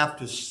would have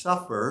to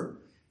suffer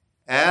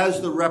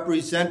as the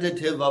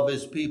representative of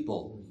his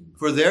people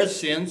for their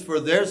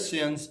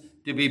sins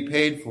to be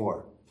paid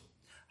for.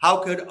 How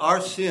could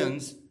our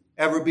sins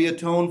ever be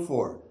atoned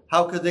for?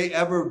 How could they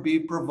ever be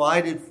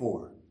provided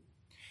for?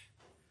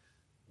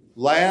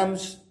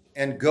 Lambs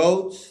and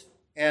goats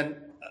and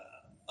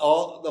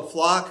all the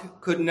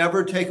flock could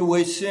never take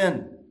away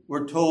sin.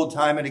 We're told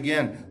time and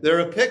again. They're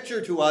a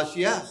picture to us,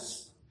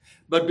 yes.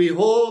 But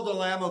behold the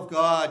Lamb of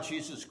God,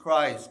 Jesus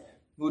Christ,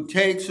 who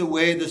takes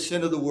away the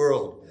sin of the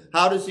world.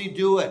 How does he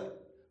do it?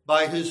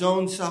 By his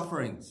own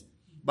sufferings,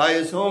 by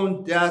his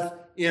own death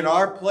in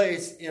our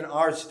place, in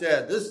our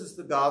stead. This is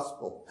the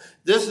gospel.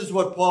 This is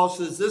what Paul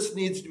says. This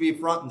needs to be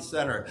front and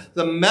center.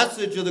 The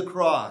message of the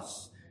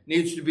cross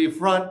needs to be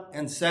front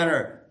and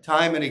center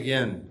time and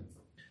again.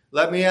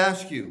 Let me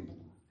ask you,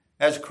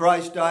 has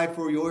Christ died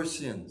for your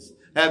sins?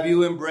 Have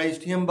you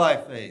embraced him by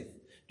faith?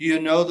 Do you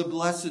know the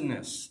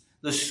blessedness,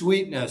 the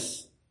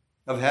sweetness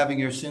of having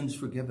your sins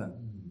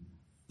forgiven?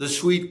 The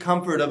sweet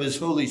comfort of his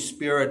Holy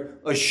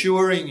Spirit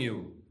assuring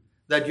you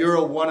that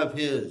you're one of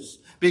his.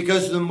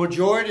 Because the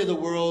majority of the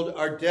world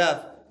are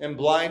deaf and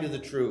blind to the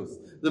truth.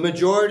 The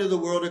majority of the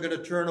world are going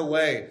to turn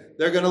away.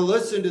 They're going to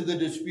listen to the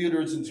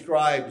disputers and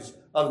scribes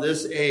of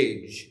this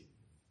age.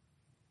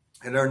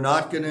 And are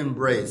not going to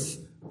embrace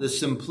the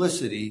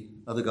simplicity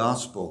of the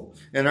gospel.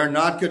 And are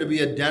not going to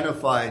be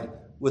identified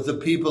with the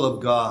people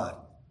of God,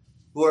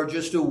 who are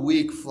just a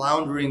weak,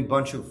 floundering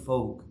bunch of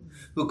folk,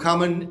 who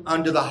come in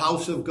unto the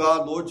house of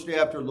God Lord's Day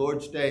after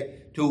Lord's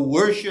Day to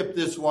worship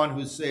this one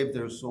who saved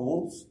their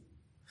souls.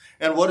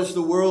 And what is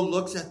the world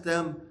looks at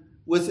them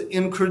with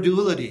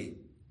incredulity?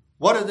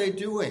 What are they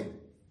doing?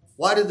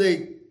 Why do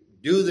they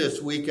do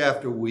this week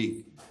after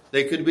week?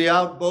 They could be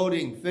out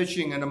boating,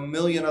 fishing, and a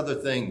million other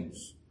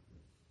things.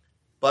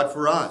 But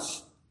for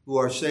us who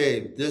are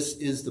saved, this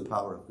is the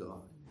power of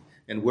God.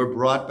 And we're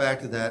brought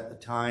back to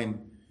that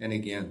time and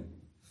again.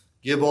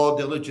 Give all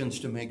diligence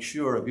to make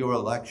sure of your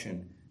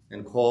election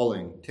and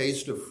calling.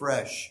 Taste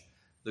afresh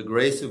the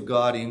grace of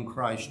God in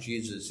Christ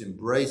Jesus.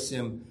 Embrace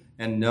him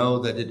and know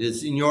that it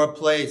is in your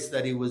place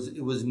that it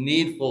was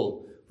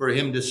needful for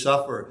him to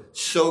suffer.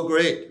 So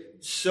great,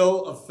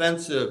 so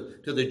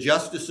offensive to the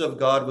justice of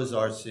God was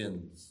our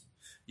sins.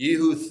 Ye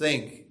who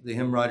think, the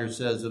hymn writer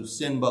says, of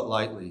sin but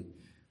lightly,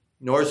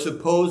 nor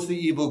suppose the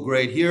evil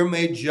great, here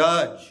may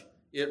judge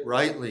it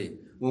rightly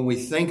when we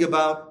think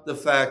about the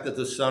fact that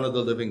the Son of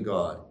the living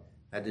God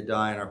had to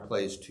die in our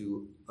place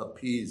to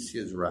appease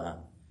his wrath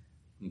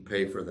and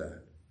pay for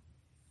that.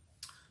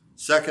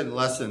 Second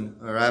lesson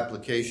or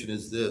application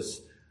is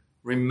this.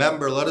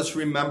 Let us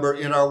remember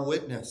in our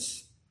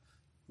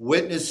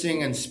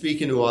witnessing and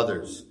speaking to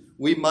others.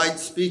 We might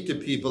speak to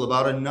people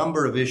about a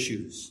number of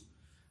issues.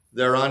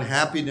 Their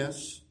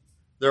unhappiness,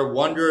 their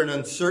wonder and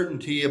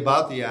uncertainty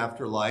about the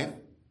afterlife,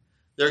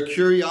 their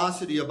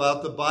curiosity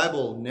about the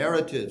Bible,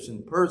 narratives,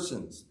 and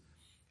persons.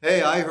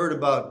 Hey, I heard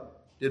about,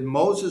 did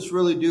Moses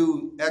really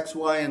do X,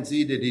 Y, and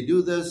Z? Did he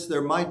do this?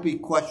 There might be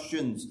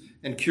questions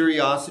and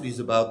curiosities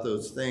about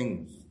those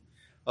things.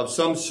 Of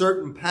some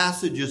certain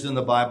passages in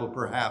the Bible,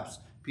 perhaps,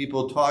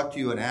 people talk to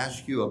you and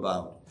ask you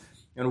about.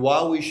 And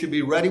while we should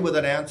be ready with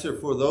an answer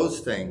for those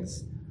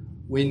things,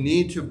 we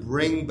need to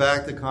bring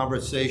back the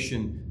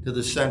conversation to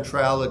the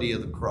centrality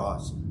of the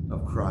cross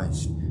of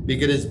Christ.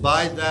 Because it is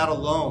by that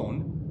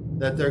alone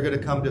that they're going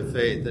to come to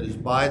faith. It is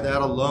by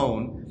that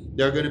alone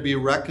they're going to be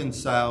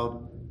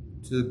reconciled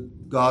to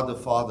God the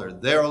Father.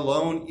 There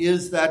alone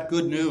is that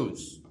good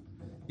news.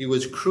 He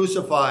was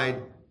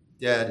crucified,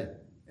 dead,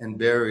 and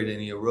buried,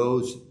 and he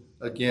arose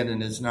again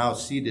and is now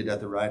seated at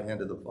the right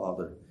hand of the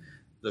Father.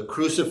 The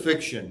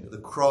crucifixion, the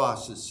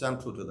cross, is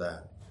central to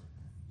that,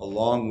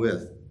 along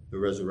with the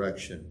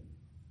resurrection.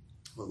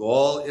 With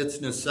all its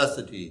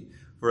necessity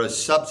for a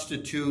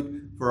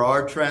substitute for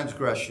our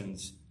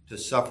transgressions to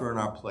suffer in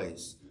our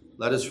place.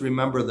 Let us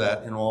remember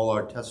that in all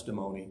our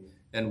testimony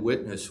and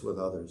witness with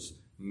others.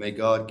 May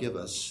God give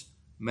us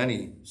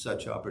many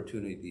such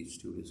opportunities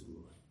to his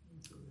glory.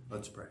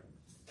 Let's pray.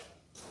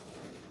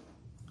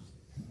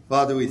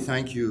 Father, we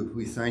thank you.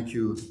 We thank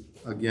you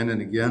again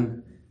and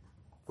again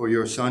for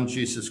your Son,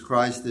 Jesus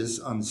Christ, this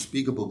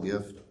unspeakable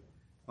gift.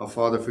 Oh,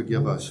 Father,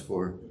 forgive us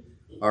for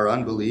our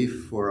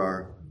unbelief, for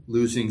our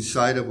losing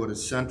sight of what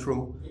is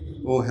central.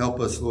 Oh, help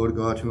us, Lord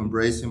God, to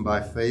embrace him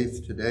by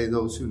faith today,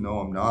 those who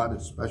know him not,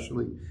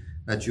 especially,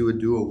 that you would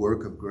do a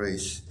work of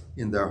grace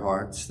in their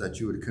hearts, that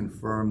you would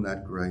confirm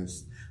that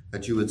grace,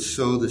 that you would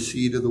sow the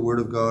seed of the word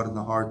of God in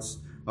the hearts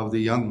of the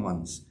young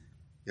ones,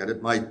 that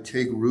it might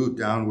take root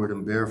downward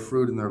and bear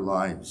fruit in their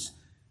lives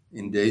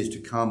in days to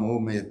come. Oh,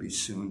 may it be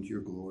soon to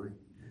your glory.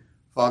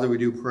 Father, we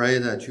do pray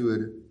that you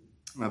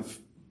would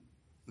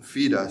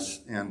feed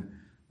us and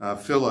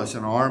fill us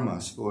and arm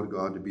us, Lord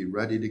God, to be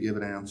ready to give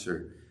an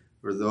answer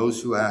for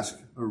those who ask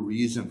a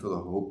reason for the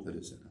hope that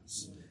is in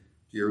us.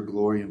 To your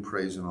glory and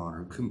praise and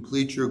honor.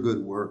 Complete your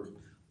good work,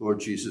 Lord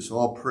Jesus.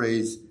 All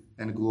praise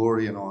and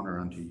glory and honor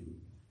unto you.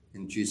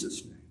 In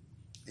Jesus' name,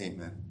 amen.